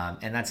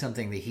 And that's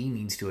something that he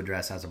needs to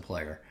address as a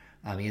player.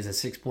 He has a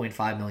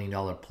 $6.5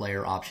 million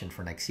player option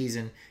for next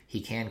season.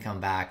 He can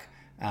come back,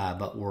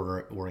 but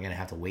we're going to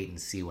have to wait and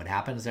see what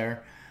happens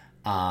there.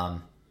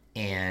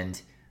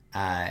 And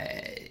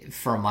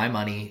for my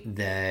money,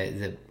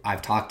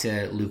 I've talked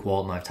to Luke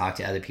Walton, I've talked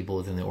to other people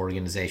within the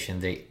organization.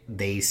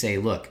 They say,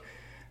 look,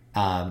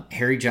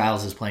 Harry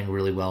Giles is playing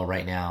really well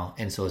right now,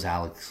 and so is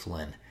Alex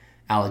Lynn.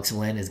 Alex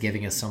Lynn is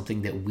giving us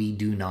something that we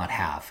do not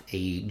have,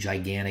 a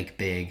gigantic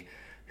big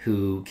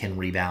who can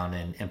rebound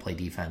and play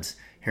defense.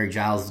 Harry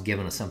Giles has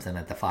given us something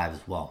at the 5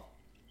 as well.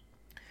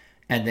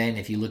 And then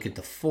if you look at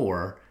the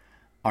 4,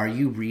 are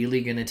you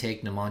really going to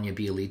take Nemanja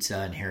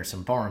Bjelica and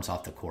Harrison Barnes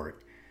off the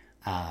court?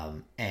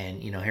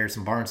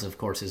 Harrison Barnes, of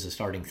course, is a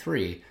starting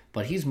 3,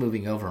 but he's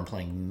moving over and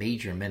playing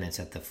major minutes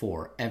at the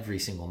 4 every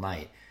single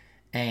night.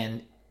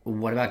 And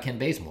what about Kent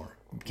Bazemore?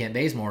 Kent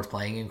Bazemore is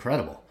playing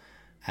incredible.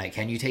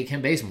 Can you take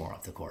Kent Bazemore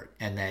off the court?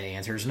 And the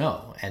answer is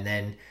no. And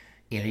then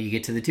you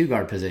get to the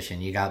 2-guard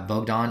position. You got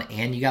Bogdan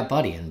and you got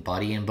Buddy. And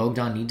Buddy and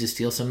Bogdan need to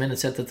steal some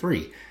minutes at the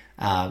 3.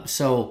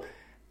 So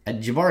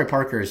Jabari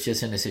Parker is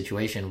just in a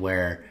situation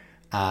where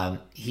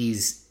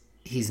he's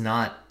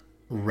not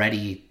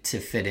ready to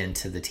fit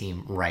into the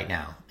team right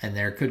now. And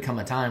there could come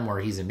a time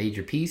where he's a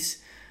major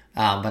piece,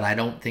 but I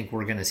don't think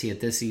we're going to see it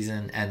this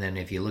season. And then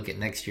if you look at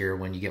next year,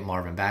 when you get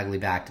Marvin Bagley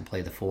back to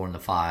play the 4 and the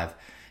 5,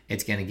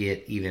 it's going to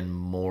get even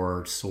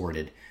more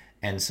sorted.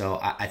 And so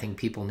I think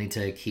people need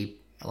to keep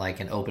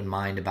like an open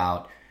mind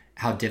about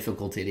how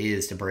difficult it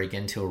is to break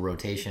into a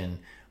rotation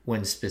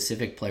when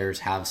specific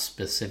players have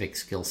specific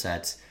skill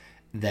sets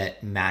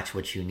that match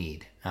what you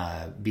need.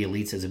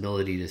 Bjelica's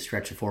ability to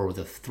stretch the floor with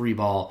a 3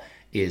 ball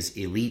is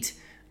elite.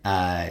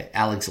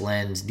 Alex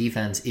Len's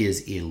defense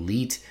is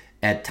elite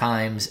at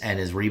times, and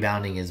his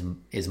rebounding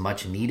is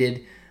much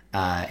needed.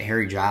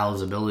 Harry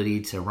Giles'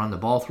 ability to run the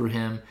ball through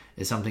him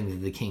is something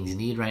that the Kings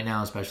need right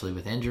now, especially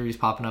with injuries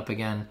popping up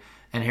again.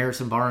 And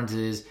Harrison Barnes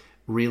is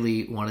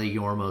really one of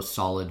your most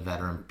solid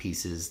veteran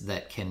pieces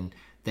that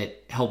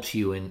helps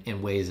you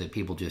in ways that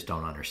people just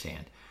don't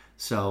understand.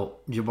 So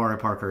Jabari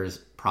Parker is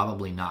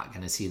probably not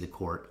going to see the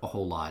court a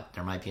whole lot.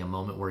 There might be a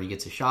moment where he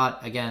gets a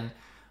shot again,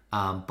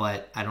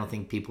 but I don't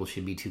think people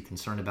should be too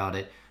concerned about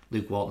it.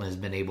 Luke Walton has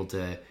been able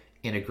to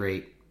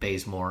integrate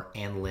Bazemore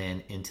and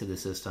Lynn into the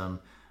system,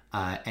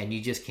 and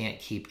you just can't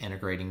keep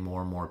integrating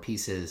more and more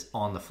pieces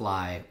on the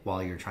fly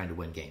while you're trying to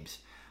win games.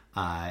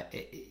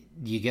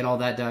 Do you get all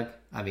that, Doug?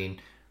 I mean,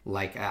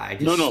 like I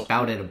just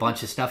spouted a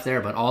bunch of stuff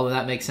there, but all of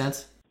that makes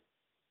sense?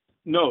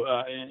 No,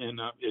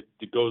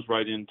 it goes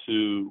right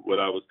into what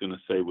I was going to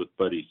say with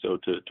Buddy. So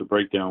to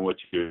break down what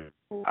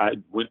I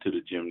went to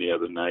the gym the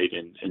other night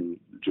and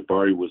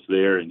Jabari was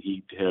there and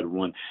he had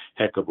one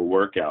heck of a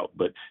workout.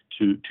 But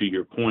to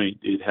your point,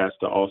 it has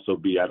to also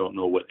be, I don't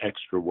know what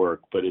extra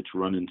work, but it's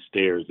running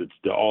stairs. It's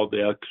all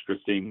the extra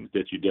things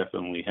that you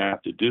definitely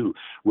have to do,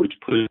 which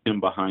puts him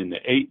behind the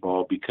 8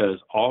 ball, because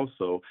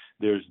also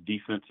there's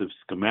defensive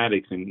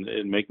schematics.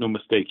 And make no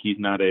mistake, he's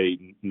not a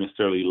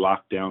necessarily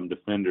lockdown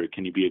defender.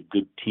 Can he be a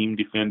good team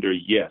defender?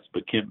 Yes.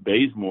 But Kent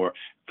Bazemore,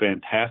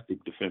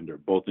 fantastic defender,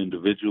 both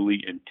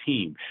individually and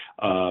team.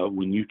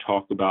 When you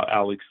talk about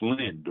Alex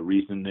Lynn, the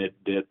reason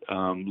that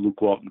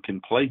Luke Walton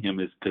can play him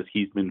is because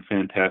he's been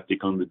fantastic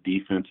on the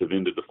defensive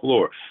end of the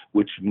floor,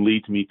 which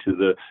leads me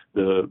to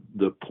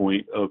the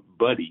point of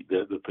Buddy.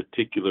 The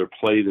particular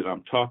play that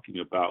I'm talking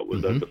about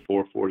was at the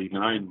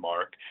 4:49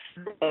 mark.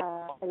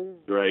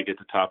 Drag at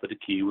the top of the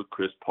key with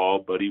Chris Paul.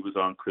 Buddy was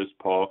on Chris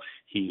Paul.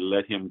 He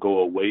let him go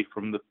away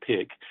from the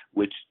pick,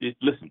 which,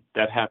 listen,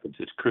 that happens.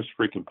 It's Chris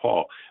freaking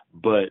Paul.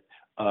 But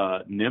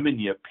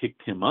Nemanja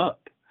picked him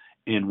up.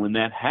 And when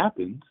that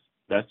happens,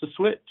 that's a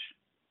switch.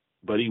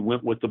 Buddy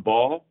went with the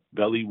ball.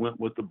 Belly went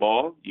with the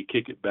ball. You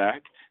kick it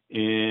back,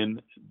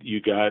 and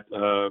you got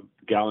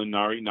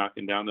Gallinari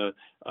knocking down a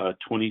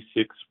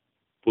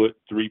 26-foot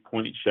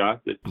three-point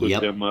shot that put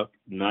them up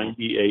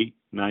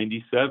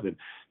 98-97.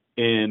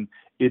 And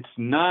it's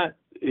not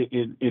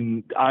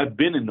in I've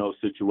been in those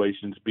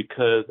situations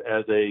because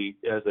as a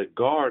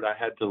guard, I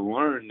had to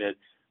learn that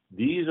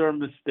these are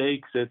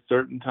mistakes at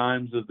certain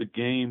times of the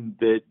game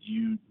that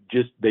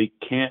they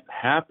can't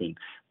happen.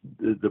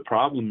 The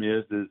problem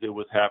is it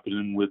was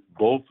happening with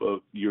both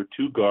of your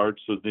two guards,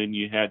 so then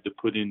you had to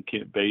put in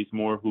Kent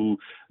Bazemore, who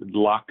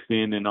locks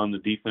in and on the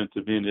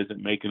defensive end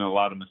isn't making a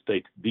lot of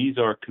mistakes. These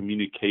are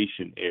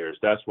communication errors.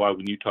 That's why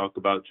when you talk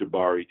about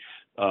Jabari,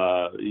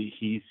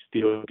 he's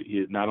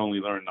not only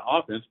learning the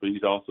offense, but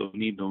he's also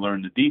needing to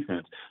learn the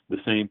defense. The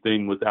same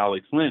thing with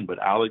Alex Lynn, but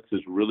Alex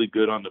is really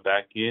good on the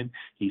back end.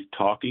 He's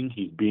talking.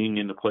 He's being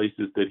in the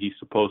places that he's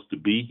supposed to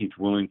be. He's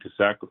willing to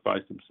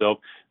sacrifice himself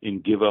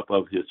and give up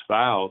of his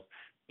fouls.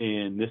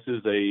 And this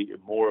is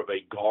more of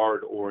a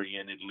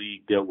guard-oriented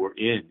league that we're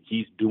in.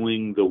 He's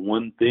doing the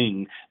one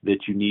thing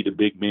that you need a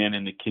big man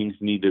and the Kings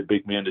need a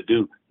big man to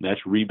do.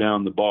 That's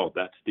rebound the ball.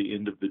 That's the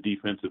end of the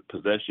defensive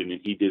possession, and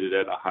he did it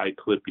at a high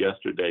clip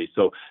yesterday.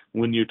 So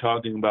when you're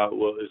talking about,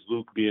 well, is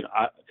Luke being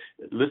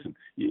listen,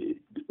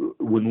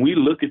 when we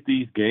look at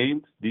these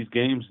games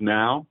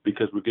now,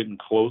 because we're getting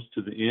close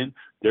to the end,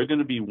 they're going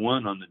to be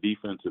won on the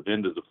defensive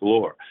end of the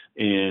floor.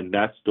 And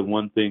that's the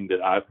one thing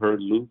that I've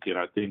heard Luke, and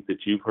I think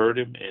that you've heard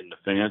him and the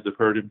fans have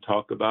heard him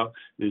talk about,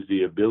 is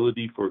the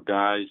ability for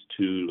guys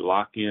to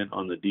lock in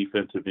on the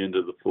defensive end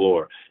of the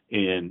floor.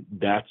 And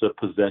that's a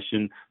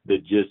possession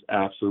that just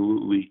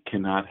absolutely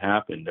cannot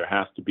happen. There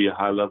has to be a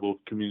high level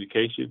of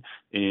communication,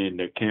 and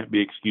there can't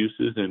be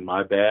excuses and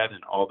my bad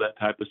and all that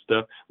type of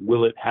stuff.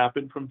 Will it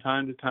happen from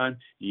time to time?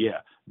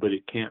 Yeah, but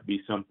it can't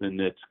be something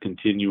that's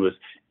continuous.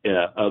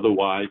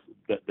 Otherwise,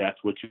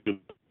 that's what you do.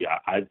 Yeah,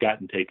 I've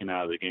gotten taken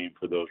out of the game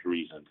for those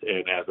reasons.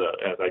 And as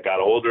I got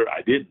older,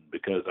 I didn't,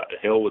 because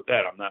hell with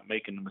that. I'm not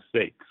making a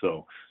mistake.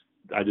 So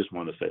I just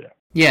want to say that.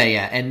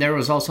 Yeah. And there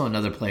was also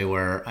another play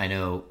where I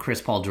know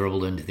Chris Paul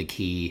dribbled into the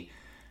key,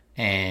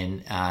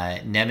 and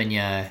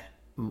Nemanja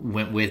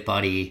went with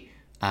Buddy,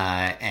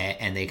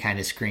 and they kind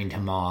of screened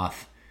him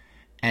off.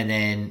 And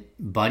then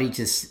Buddy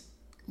just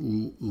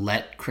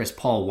let Chris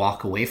Paul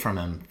walk away from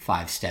him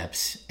 5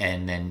 steps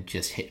and then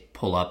just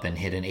pull up and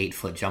hit an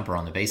 8-foot jumper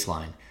on the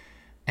baseline.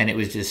 And it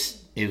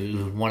was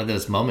one of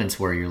those moments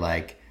where you're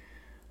like,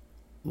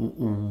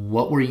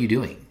 what were you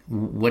doing?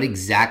 What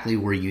exactly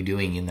were you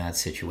doing in that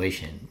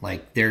situation?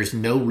 Like, there's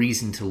no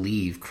reason to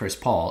leave Chris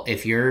Paul.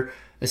 If you're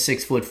a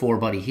 6'4"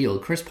 Buddy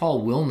Hield, Chris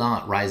Paul will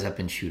not rise up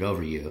and shoot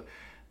over you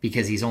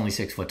because he's only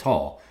 6 foot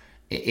tall.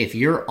 If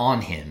you're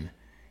on him,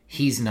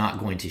 he's not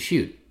going to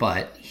shoot,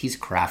 but he's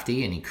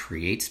crafty and he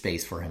creates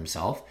space for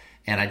himself.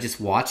 And I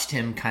just watched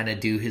him kind of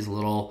do his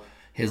little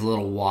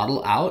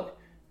waddle out,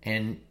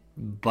 and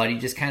Buddy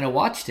just kind of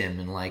watched him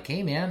and like,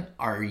 hey man,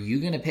 are you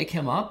going to pick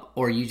him up,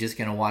 or are you just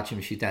going to watch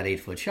him shoot that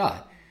 8-foot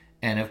shot?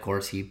 And of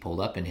course he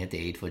pulled up and hit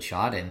the 8-foot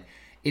shot. And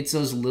it's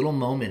those little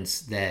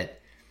moments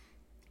that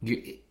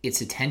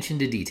it's attention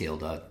to detail,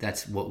 Doug.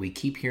 That's what we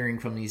keep hearing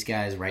from these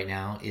guys right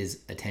now,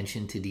 is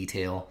attention to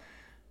detail,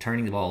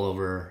 turning the ball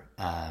over,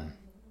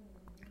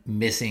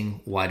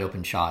 missing wide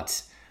open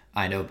shots.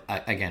 I know,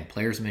 again,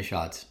 players miss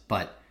shots,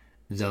 but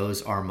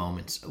those are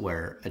moments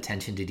where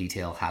attention to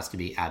detail has to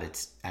be at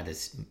its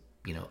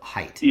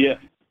height. Yeah.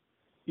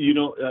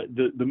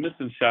 The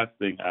missing shots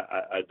thing,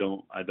 I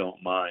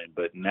don't mind.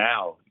 But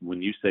now,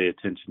 when you say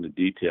attention to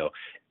detail,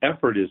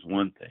 effort is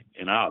one thing,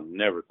 and I'll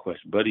never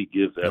question. But he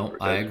gives effort.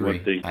 No, I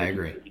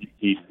agree.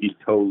 He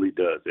totally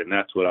does, and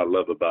that's what I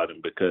love about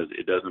him, because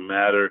it doesn't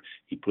matter.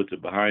 He puts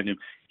it behind him.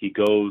 He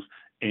goes,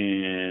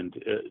 and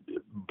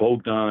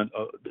Bogdan,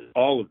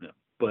 all of them.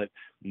 But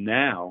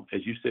now, as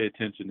you say,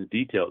 attention to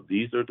detail,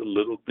 these are the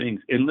little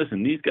things. And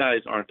listen, these guys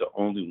aren't the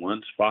only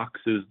ones. Fox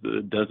does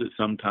it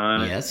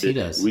sometimes. Yes, he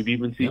does. We've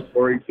even seen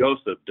Corey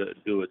Joseph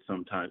do it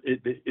sometimes.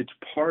 It's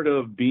part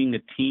of being a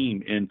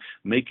team and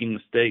making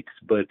mistakes.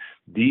 But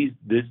these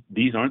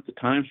aren't the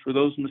times for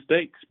those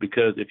mistakes,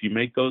 because if you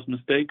make those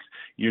mistakes,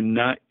 you're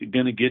not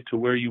going to get to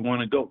where you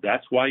want to go.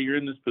 That's why you're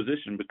in this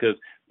position, because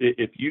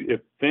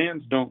if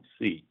fans don't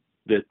see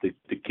that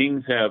the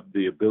Kings have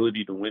the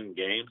ability to win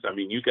games. I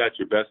mean, you got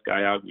your best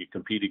guy out and you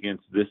compete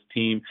against this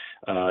team.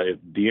 If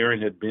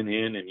De'Aaron had been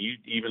in, and you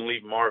even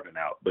leave Marvin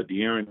out, but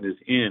De'Aaron is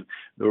in.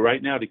 But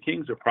right now, the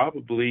Kings are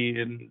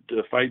probably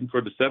fighting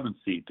for the 7th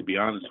seed, to be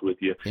honest with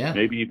you,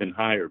 maybe even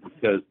higher,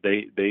 because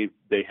they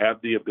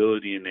have the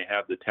ability and they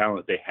have the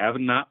talent. They have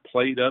not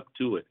played up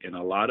to it, and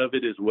a lot of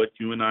it is what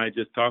you and I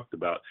just talked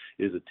about,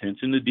 is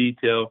attention to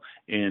detail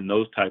and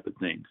those type of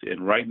things.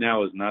 And right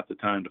now is not the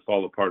time to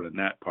fall apart in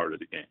that part of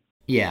the game.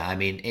 Yeah, I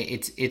mean,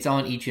 it's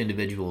on each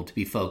individual to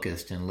be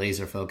focused and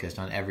laser focused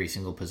on every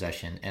single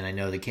possession. And I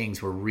know the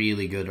Kings were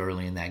really good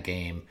early in that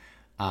game.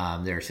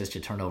 Their assist to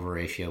turnover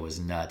ratio was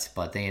nuts,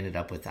 but they ended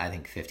up with, I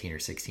think, 15 or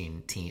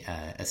 16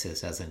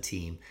 assists as a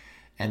team.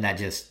 And that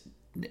just,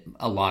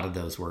 a lot of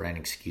those were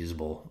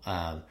inexcusable.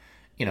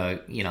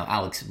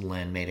 Alex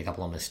Lynn made a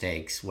couple of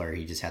mistakes where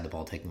he just had the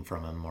ball taken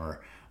from him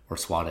or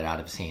swatted out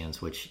of his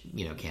hands, which,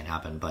 can't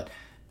happen. But,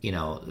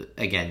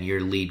 again,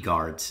 your lead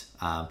guards.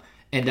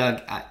 And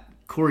Doug,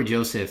 Corey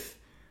Joseph,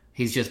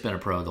 he's just been a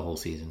pro the whole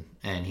season,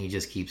 and he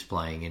just keeps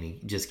playing, and he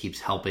just keeps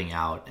helping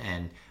out.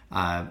 And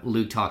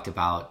Luke talked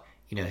about,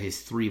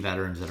 his 3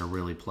 veterans that are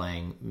really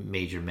playing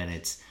major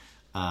minutes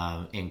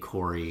in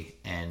Corey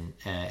and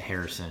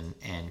Harrison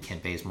and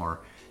Kent Bazemore.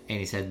 And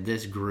he said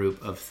this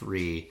group of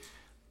 3,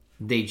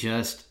 they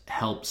just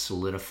help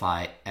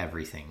solidify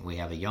everything. We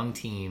have a young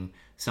team,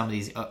 some of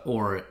these,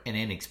 or an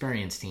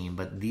inexperienced team,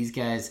 but these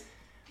guys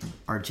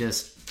are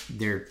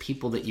they're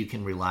people that you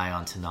can rely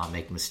on to not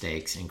make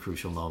mistakes in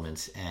crucial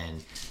moments.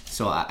 And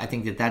so I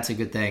think that that's a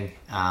good thing.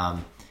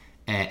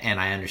 And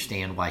I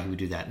understand why he would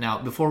do that. Now,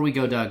 before we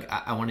go, Doug,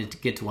 I wanted to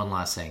get to one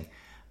last thing.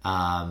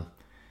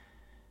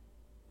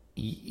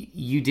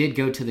 You did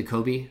go to the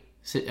Kobe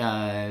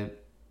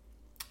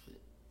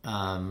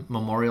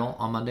memorial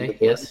on Monday,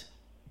 yes?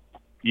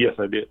 Yes,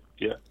 I did.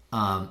 Yeah.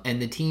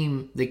 And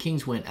the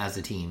Kings went as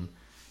a team.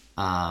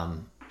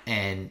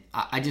 And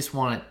I just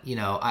want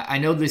to, I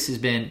know this has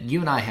been, you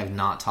and I have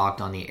not talked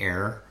on the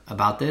air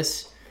about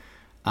this.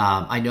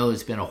 I know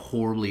it's been a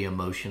horribly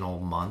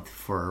emotional month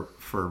for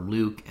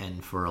Luke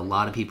and for a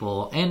lot of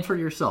people and for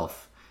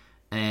yourself.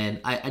 And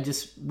I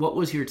just, what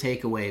was your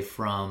takeaway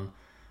from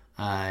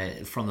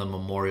the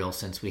memorial,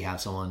 since we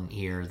have someone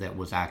here that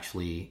was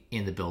actually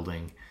in the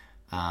building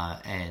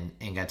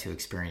and got to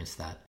experience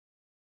that?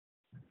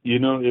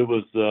 It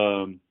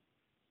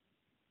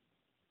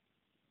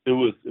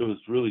was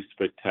really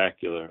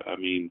spectacular. I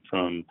mean,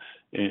 and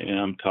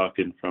I'm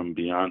talking from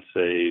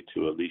Beyonce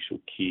to Alicia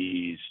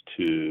Keys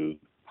to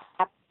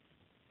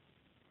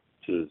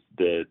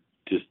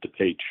just to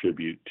pay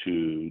tribute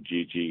to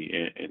Gigi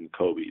and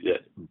Kobe.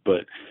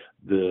 But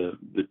the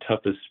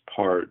toughest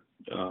part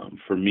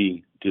for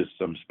me, just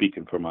I'm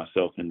speaking for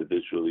myself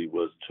individually,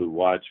 was to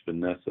watch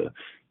Vanessa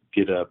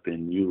get up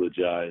and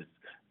eulogize.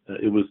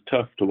 It was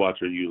tough to watch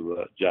her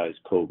eulogize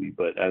Kobe,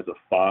 but as a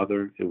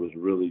father, it was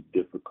really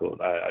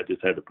difficult. I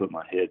just had to put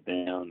my head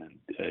down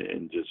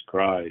and just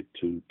cry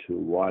to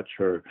watch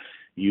her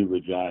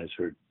eulogize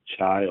her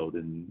child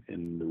and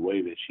the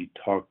way that she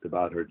talked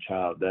about her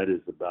child. That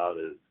is about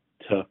as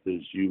tough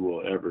as you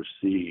will ever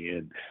see,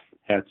 and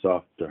hats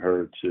off to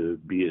her to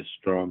be as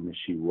strong as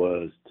she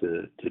was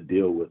to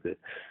deal with it.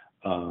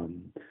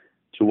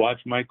 To watch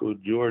Michael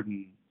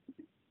Jordan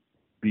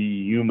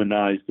be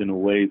humanized in a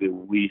way that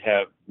we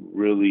have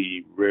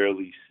really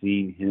rarely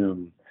seen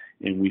him,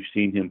 and we've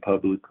seen him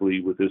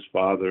publicly with his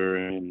father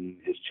and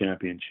his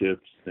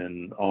championships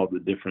and all the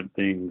different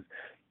things,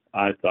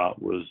 I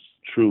thought was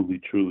truly,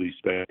 truly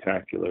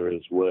spectacular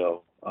as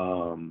well.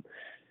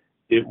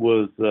 It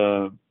was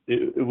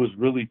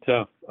really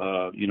tough.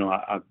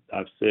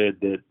 I've said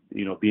that,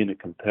 being a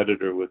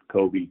competitor with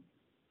Kobe,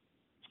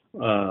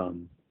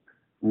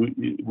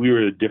 we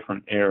were a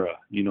different era.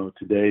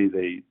 Today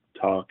they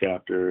talk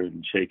after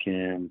and shake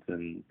hands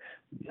and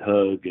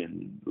hug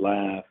and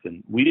laugh,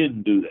 and we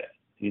didn't do that.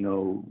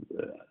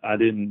 I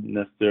didn't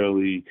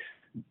necessarily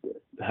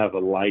have a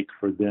like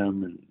for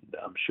them, and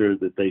I'm sure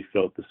that they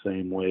felt the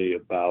same way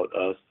about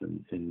us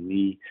and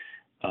me.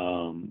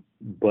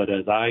 But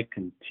as I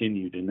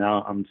continued, and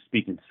now I'm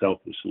speaking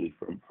selfishly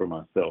for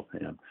myself,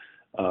 Ham,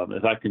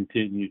 as I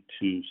continued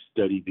to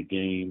study the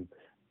game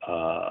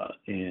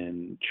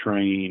and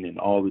train and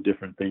all the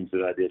different things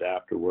that I did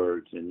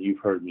afterwards, and you've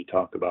heard me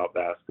talk about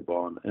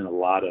basketball, and a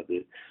lot of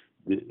it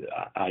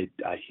I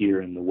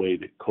hear in the way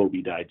that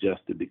Kobe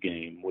digested the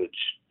game, which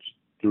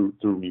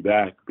threw me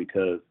back,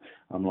 because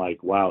I'm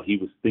like, wow, he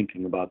was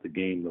thinking about the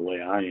game the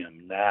way I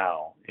am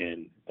now,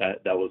 and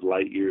that was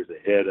light years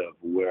ahead of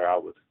where I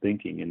was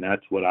thinking, and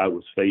that's what I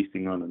was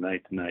facing on a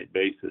night-to-night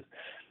basis.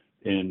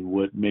 And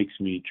what makes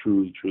me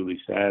truly, truly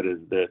sad is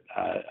that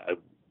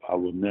I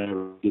will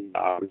never get the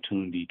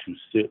opportunity to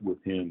sit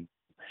with him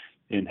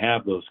and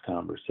have those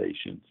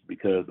conversations,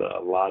 because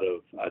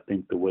I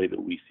think the way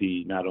that we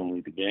see not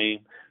only the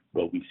game,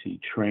 but we see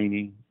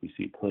training, we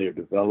see player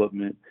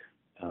development,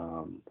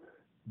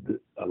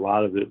 a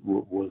lot of it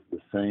was the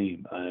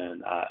same,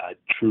 and I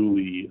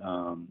truly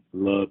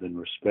love and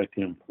respect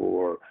him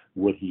for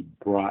what he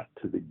brought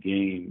to the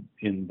game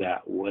in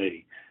that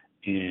way.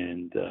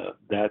 And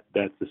that's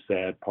the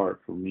sad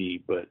part for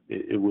me, but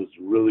it was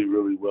really,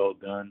 really well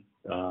done.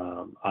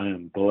 I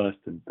am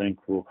blessed and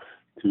thankful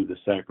to the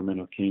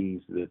Sacramento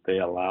Kings that they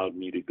allowed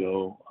me to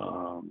go,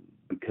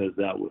 because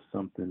that was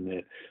something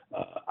that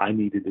I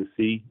needed to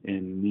see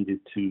and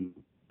needed to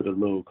put a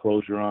little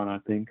closure on, I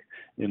think,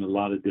 in a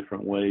lot of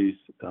different ways.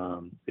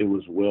 It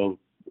was well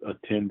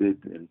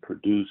attended and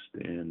produced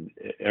and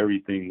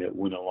everything that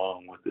went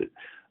along with it.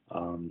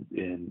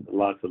 And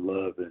lots of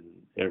love and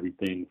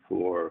everything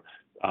for,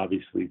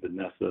 obviously,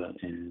 Vanessa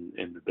and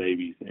the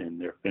babies and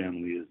their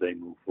family as they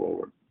move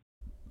forward.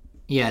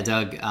 Yeah,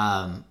 Doug,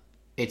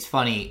 it's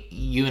funny.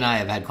 You and I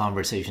have had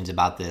conversations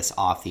about this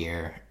off the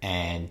air,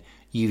 and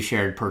you've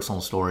shared personal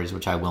stories,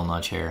 which I will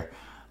not share.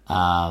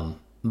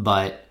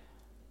 But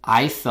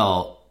I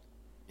felt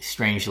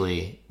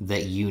strangely,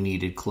 that you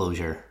needed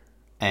closure.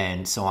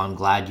 And so I'm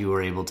glad you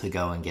were able to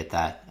go and get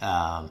that.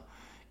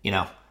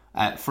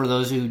 For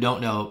those who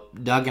don't know,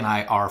 Doug and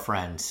I are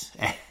friends.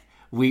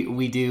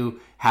 we do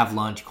have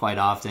lunch quite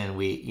often.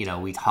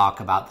 We talk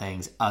about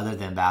things other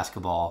than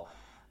basketball.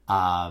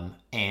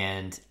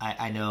 And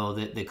I know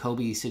that the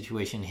Kobe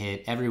situation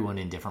hit everyone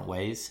in different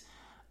ways.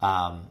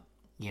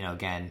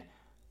 Again,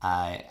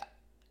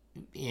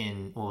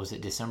 in, what was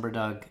it, December,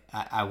 Doug?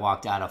 I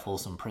walked out of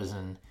Folsom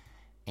Prison,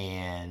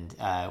 and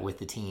with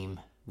the team,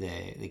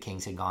 the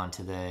Kings had gone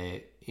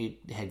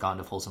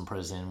to Folsom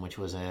Prison, which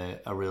was a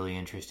really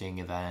interesting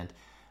event.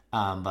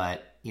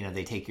 But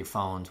they take your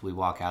phones. We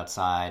walk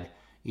outside.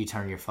 You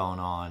turn your phone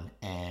on,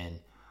 and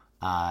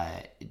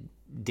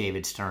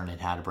David Stern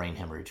had a brain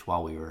hemorrhage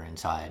while we were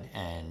inside,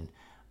 and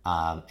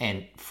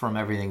from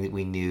everything that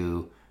we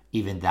knew,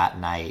 even that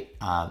night,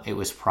 it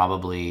was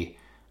probably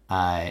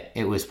going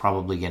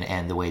to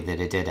end the way that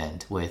it did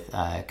end, with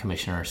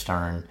Commissioner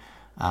Stern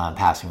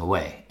passing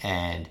away.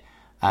 And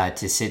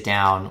to sit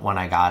down, when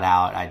I got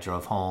out, I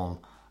drove home,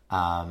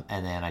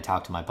 and then I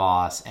talked to my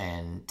boss,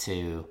 and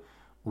to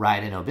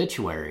write an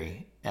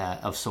obituary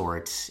of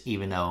sorts,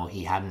 even though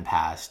he hadn't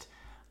passed,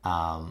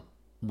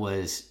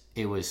 was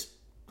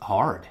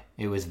hard.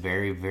 It was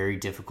very, very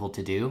difficult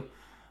to do.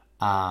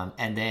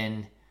 And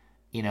then,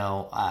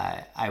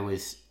 I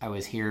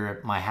was here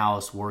at my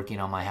house, working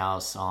on my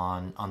house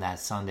on that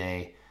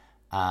Sunday,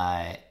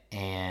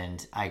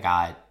 and I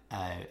got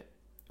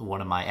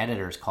one of my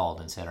editors called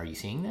and said, "Are you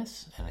seeing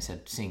this?" And I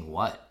said, "Seeing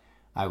what?"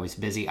 I was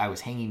busy. I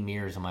was hanging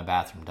mirrors in my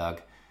bathroom,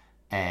 Doug,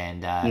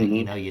 and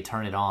you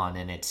turn it on,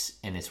 and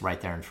it's right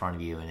there in front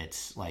of you, and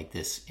it's like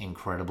this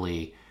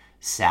incredibly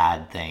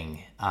sad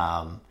thing.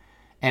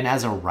 And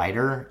as a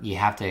writer, you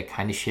have to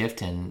kind of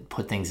shift and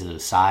put things to the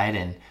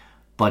side,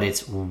 but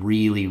it's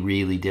really,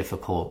 really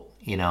difficult.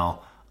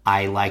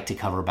 I like to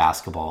cover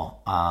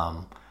basketball.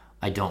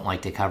 I don't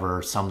like to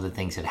cover some of the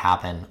things that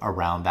happen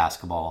around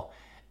basketball.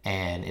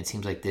 And it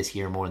seems like this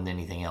year, more than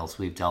anything else,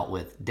 we've dealt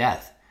with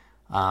death,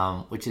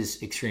 which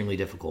is extremely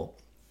difficult.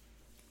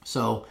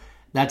 So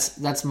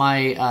that's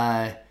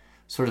my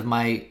sort of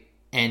my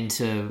end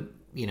to,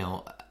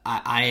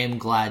 I am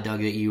glad,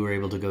 Doug, that you were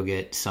able to go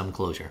get some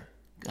closure,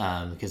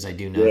 because I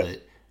do know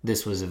that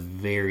this was a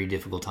very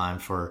difficult time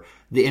for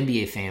the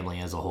NBA family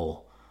as a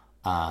whole.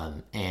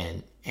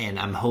 And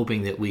I'm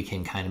hoping that we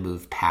can kind of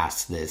move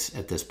past this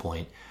at this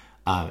point.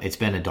 It's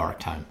been a dark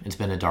time. It's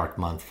been a dark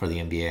month for the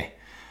NBA.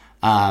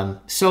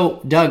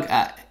 So, Doug,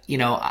 I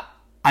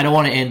don't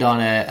want to end on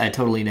a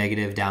totally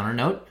negative downer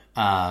note.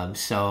 I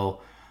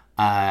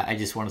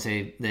just want to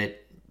say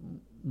that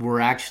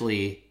we're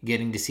actually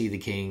getting to see the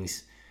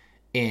Kings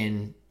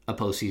in a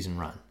postseason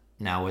run.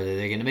 Now, whether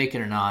they're going to make it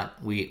or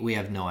not, we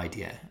have no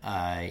idea.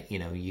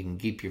 You can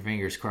keep your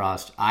fingers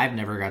crossed. I've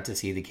never got to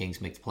see the Kings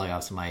make the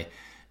playoffs in my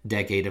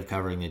decade of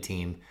covering the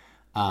team.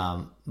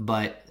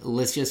 But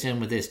let's just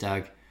end with this,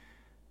 Doug.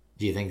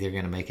 Do you think they're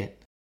going to make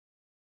it?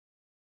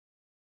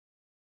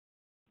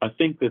 I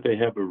think that they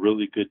have a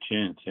really good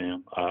chance,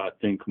 Sam. I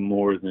think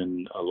more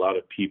than a lot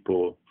of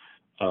people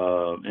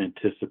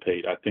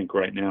anticipate. I think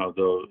right now,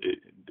 though,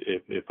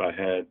 if I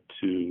had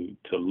to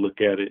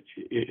look at it,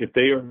 if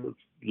they are,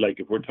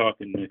 like, if we're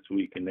talking next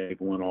week and they've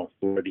won all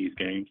 4 of these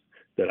games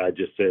that I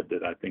just said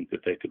that I think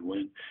that they could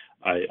win,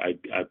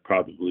 I'd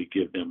probably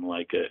give them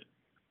like a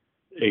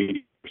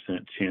 80%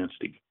 chance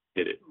to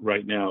get it.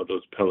 Right now,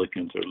 those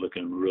Pelicans are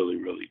looking really,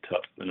 really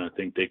tough, and I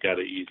think they got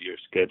an easier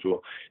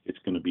schedule. It's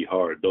going to be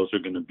hard. Those are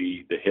going to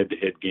be the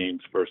head-to-head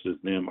games versus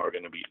them are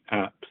going to be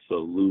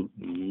absolute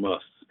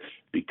musts,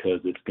 because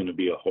it's going to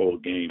be a whole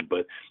game.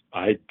 But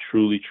I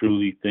truly,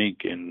 truly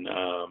think, and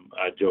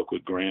I joke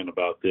with Grant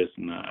about this,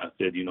 and I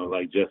said,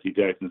 like Jesse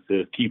Jackson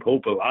says, keep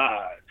hope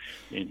alive.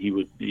 And he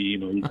would, he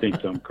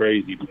thinks I'm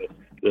crazy. But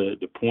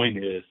the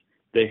point is,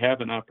 they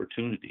have an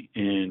opportunity.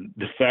 And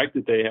the fact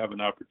that they have an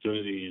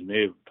opportunity and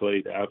they have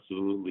played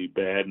absolutely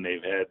bad and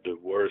they've had the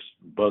worst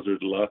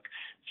buzzard luck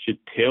should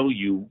tell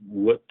you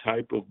what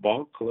type of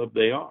ball club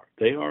they are.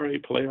 They are a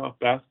playoff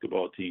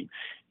basketball team,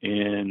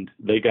 and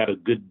they got a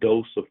good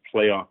dose of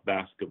playoff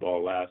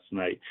basketball last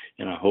night,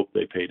 and I hope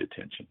they paid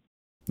attention.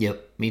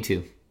 Yep, me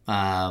too.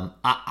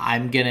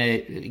 I'm going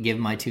to give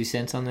my 2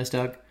 cents on this,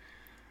 Doug.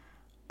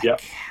 Yeah.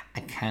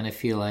 I kind of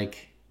feel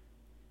like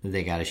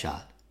they got a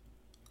shot.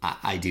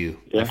 I do.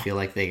 Yeah. I feel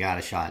like they got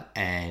a shot.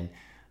 And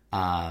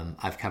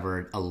I've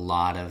covered a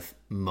lot of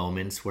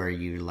moments where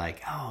you're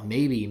like, oh,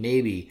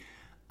 maybe.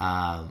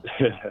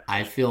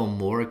 I feel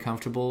more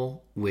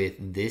comfortable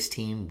with this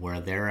team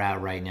where they're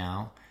at right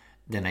now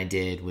than I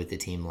did with the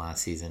team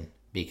last season,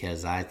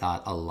 because I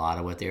thought a lot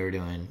of what they were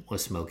doing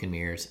was smoke and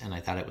mirrors, and I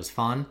thought it was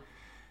fun,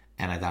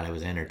 and I thought it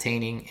was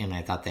entertaining, and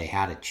I thought they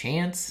had a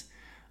chance.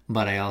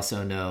 But I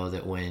also know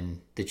that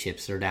when the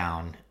chips are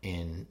down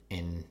in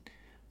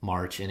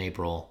March and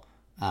April,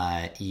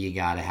 you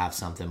got to have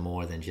something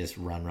more than just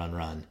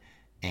run.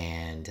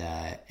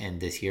 And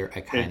this year,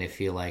 I kind of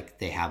feel like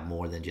they have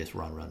more than just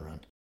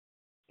run.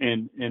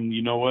 And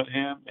you know what,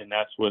 Ham? And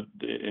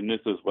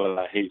this is what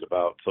I hate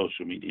about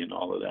social media and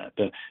all of that.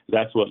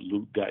 That's what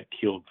Luke got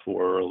killed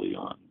for early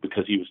on,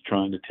 because he was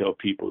trying to tell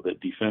people that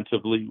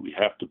defensively we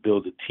have to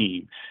build a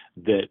team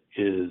that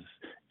is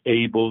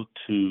able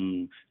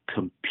to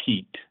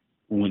compete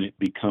when it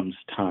becomes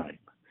time.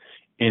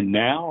 And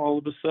now all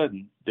of a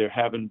sudden they're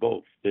having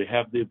both. They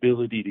have the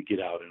ability to get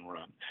out and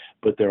run,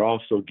 but they're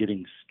also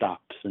getting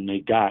stops, and they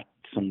got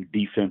some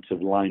defensive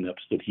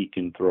lineups that he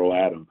can throw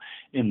at them.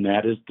 And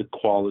that is the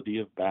quality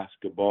of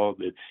basketball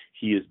that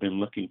he has been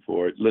looking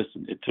for.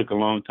 Listen, it took a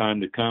long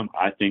time to come.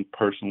 I think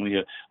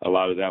personally a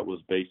lot of that was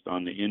based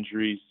on the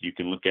injuries. You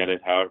can look at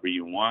it however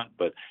you want,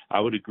 but I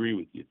would agree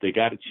with you. They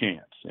got a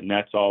chance, and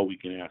that's all we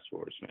can ask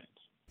for as fans.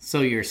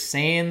 So you're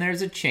saying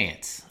there's a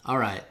chance. All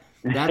right.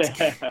 That's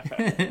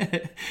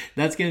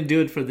that's going to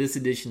do it for this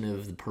edition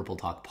of the Purple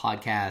Talk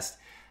podcast.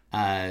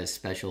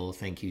 Special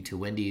thank you to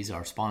Wendy's,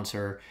 our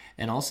sponsor,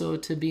 and also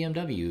to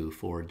BMW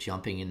for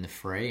jumping in the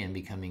fray and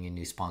becoming a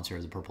new sponsor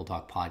of the Purple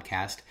Talk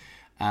podcast.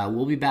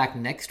 We'll be back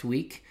next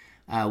week.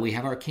 We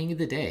have our King of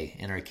the Day,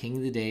 and our King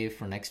of the Day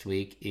for next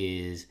week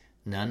is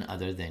none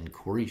other than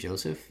Corey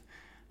Joseph.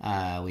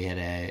 We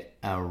had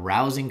a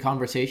rousing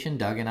conversation,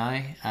 Doug and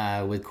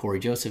I, with Corey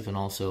Joseph and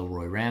also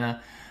Roy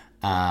Rana,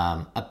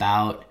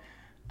 about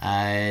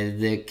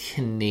the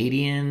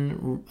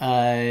Canadian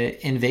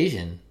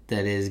invasion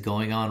that is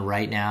going on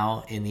right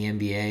now in the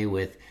NBA,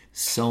 with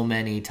so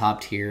many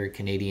top-tier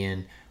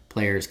Canadian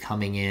players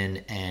coming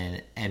in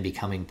and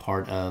becoming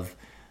part of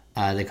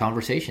the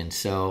conversation.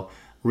 So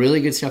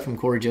really good stuff from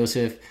Corey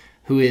Joseph,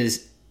 who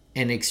is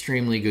an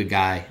extremely good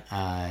guy.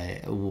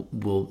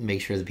 We'll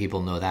make sure that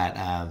people know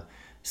that.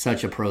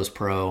 Such a pro's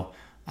pro.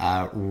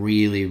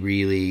 Really,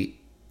 really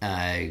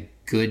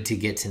good to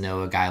get to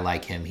know a guy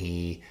like him.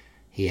 He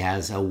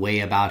has a way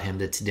about him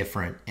that's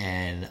different,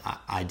 and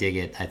I dig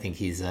it. I think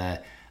he's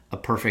a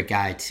perfect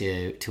guy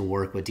to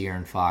work with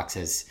De'Aaron Fox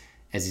as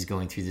he's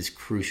going through this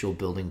crucial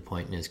building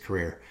point in his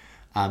career.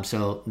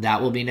 So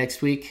that will be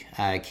next week,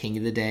 King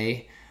of the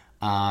Day.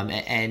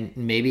 And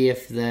maybe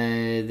if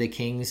the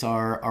Kings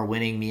are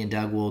winning, me and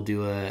Doug will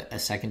do a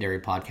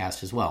secondary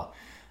podcast as well.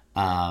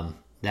 Doug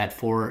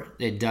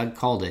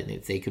called it.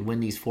 If they could win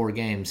these 4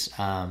 games,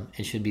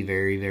 it should be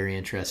very, very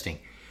interesting.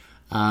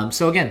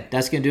 So again,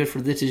 that's going to do it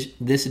for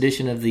this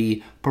edition of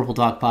the Purple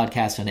Talk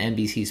podcast on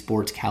NBC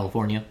Sports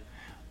California.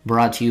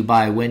 Brought to you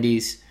by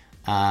Wendy's.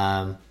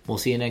 We'll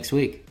see you next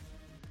week.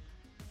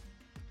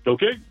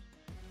 Okay.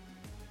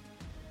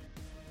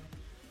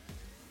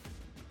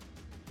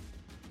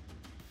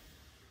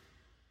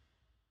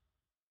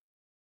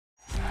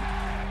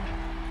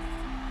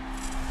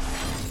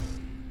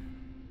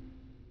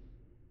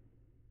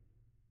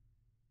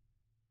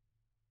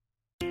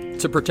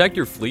 To protect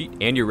your fleet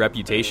and your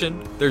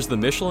reputation, there's the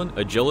Michelin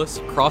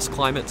Agilis Cross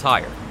Climate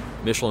Tire,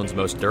 Michelin's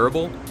most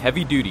durable,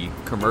 heavy-duty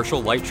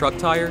commercial light truck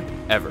tire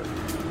ever.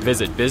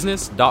 Visit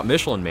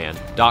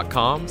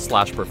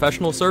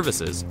business.michelinman.com/professional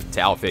services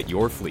to outfit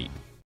your fleet.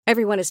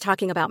 Everyone is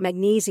talking about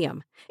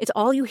magnesium. It's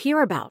all you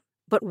hear about.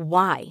 But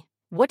why?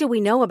 What do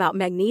we know about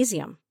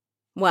magnesium?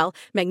 Well,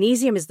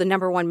 magnesium is the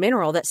 #1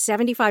 mineral that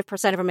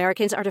 75% of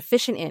Americans are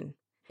deficient in.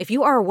 If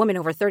you are a woman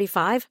over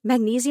 35,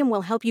 magnesium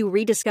will help you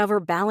rediscover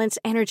balance,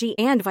 energy,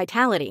 and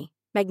vitality.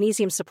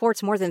 Magnesium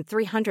supports more than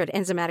 300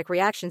 enzymatic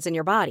reactions in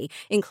your body,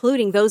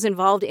 including those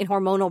involved in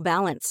hormonal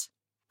balance.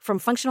 From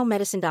functional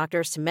medicine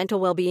doctors to mental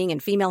well-being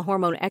and female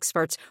hormone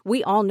experts,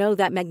 we all know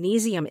that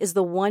magnesium is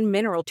the one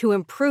mineral to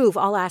improve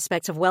all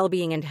aspects of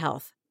well-being and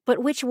health. But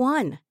which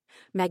one?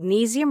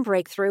 Magnesium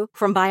Breakthrough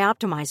from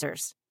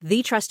Bioptimizers,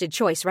 the trusted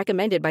choice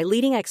recommended by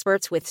leading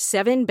experts with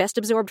 7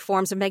 best-absorbed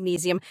forms of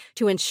magnesium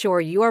to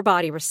ensure your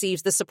body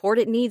receives the support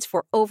it needs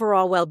for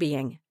overall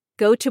well-being.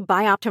 Go to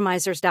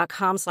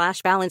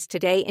bioptimizers.com/balance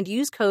today and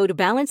use code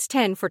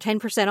BALANCE10 for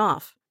 10%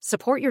 off.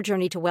 Support your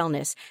journey to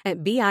wellness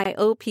at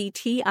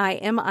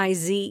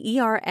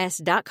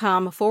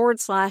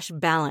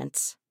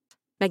bioptimizers.com/balance.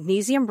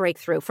 Magnesium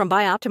Breakthrough from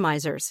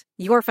Bioptimizers,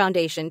 your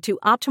foundation to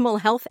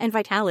optimal health and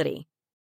vitality.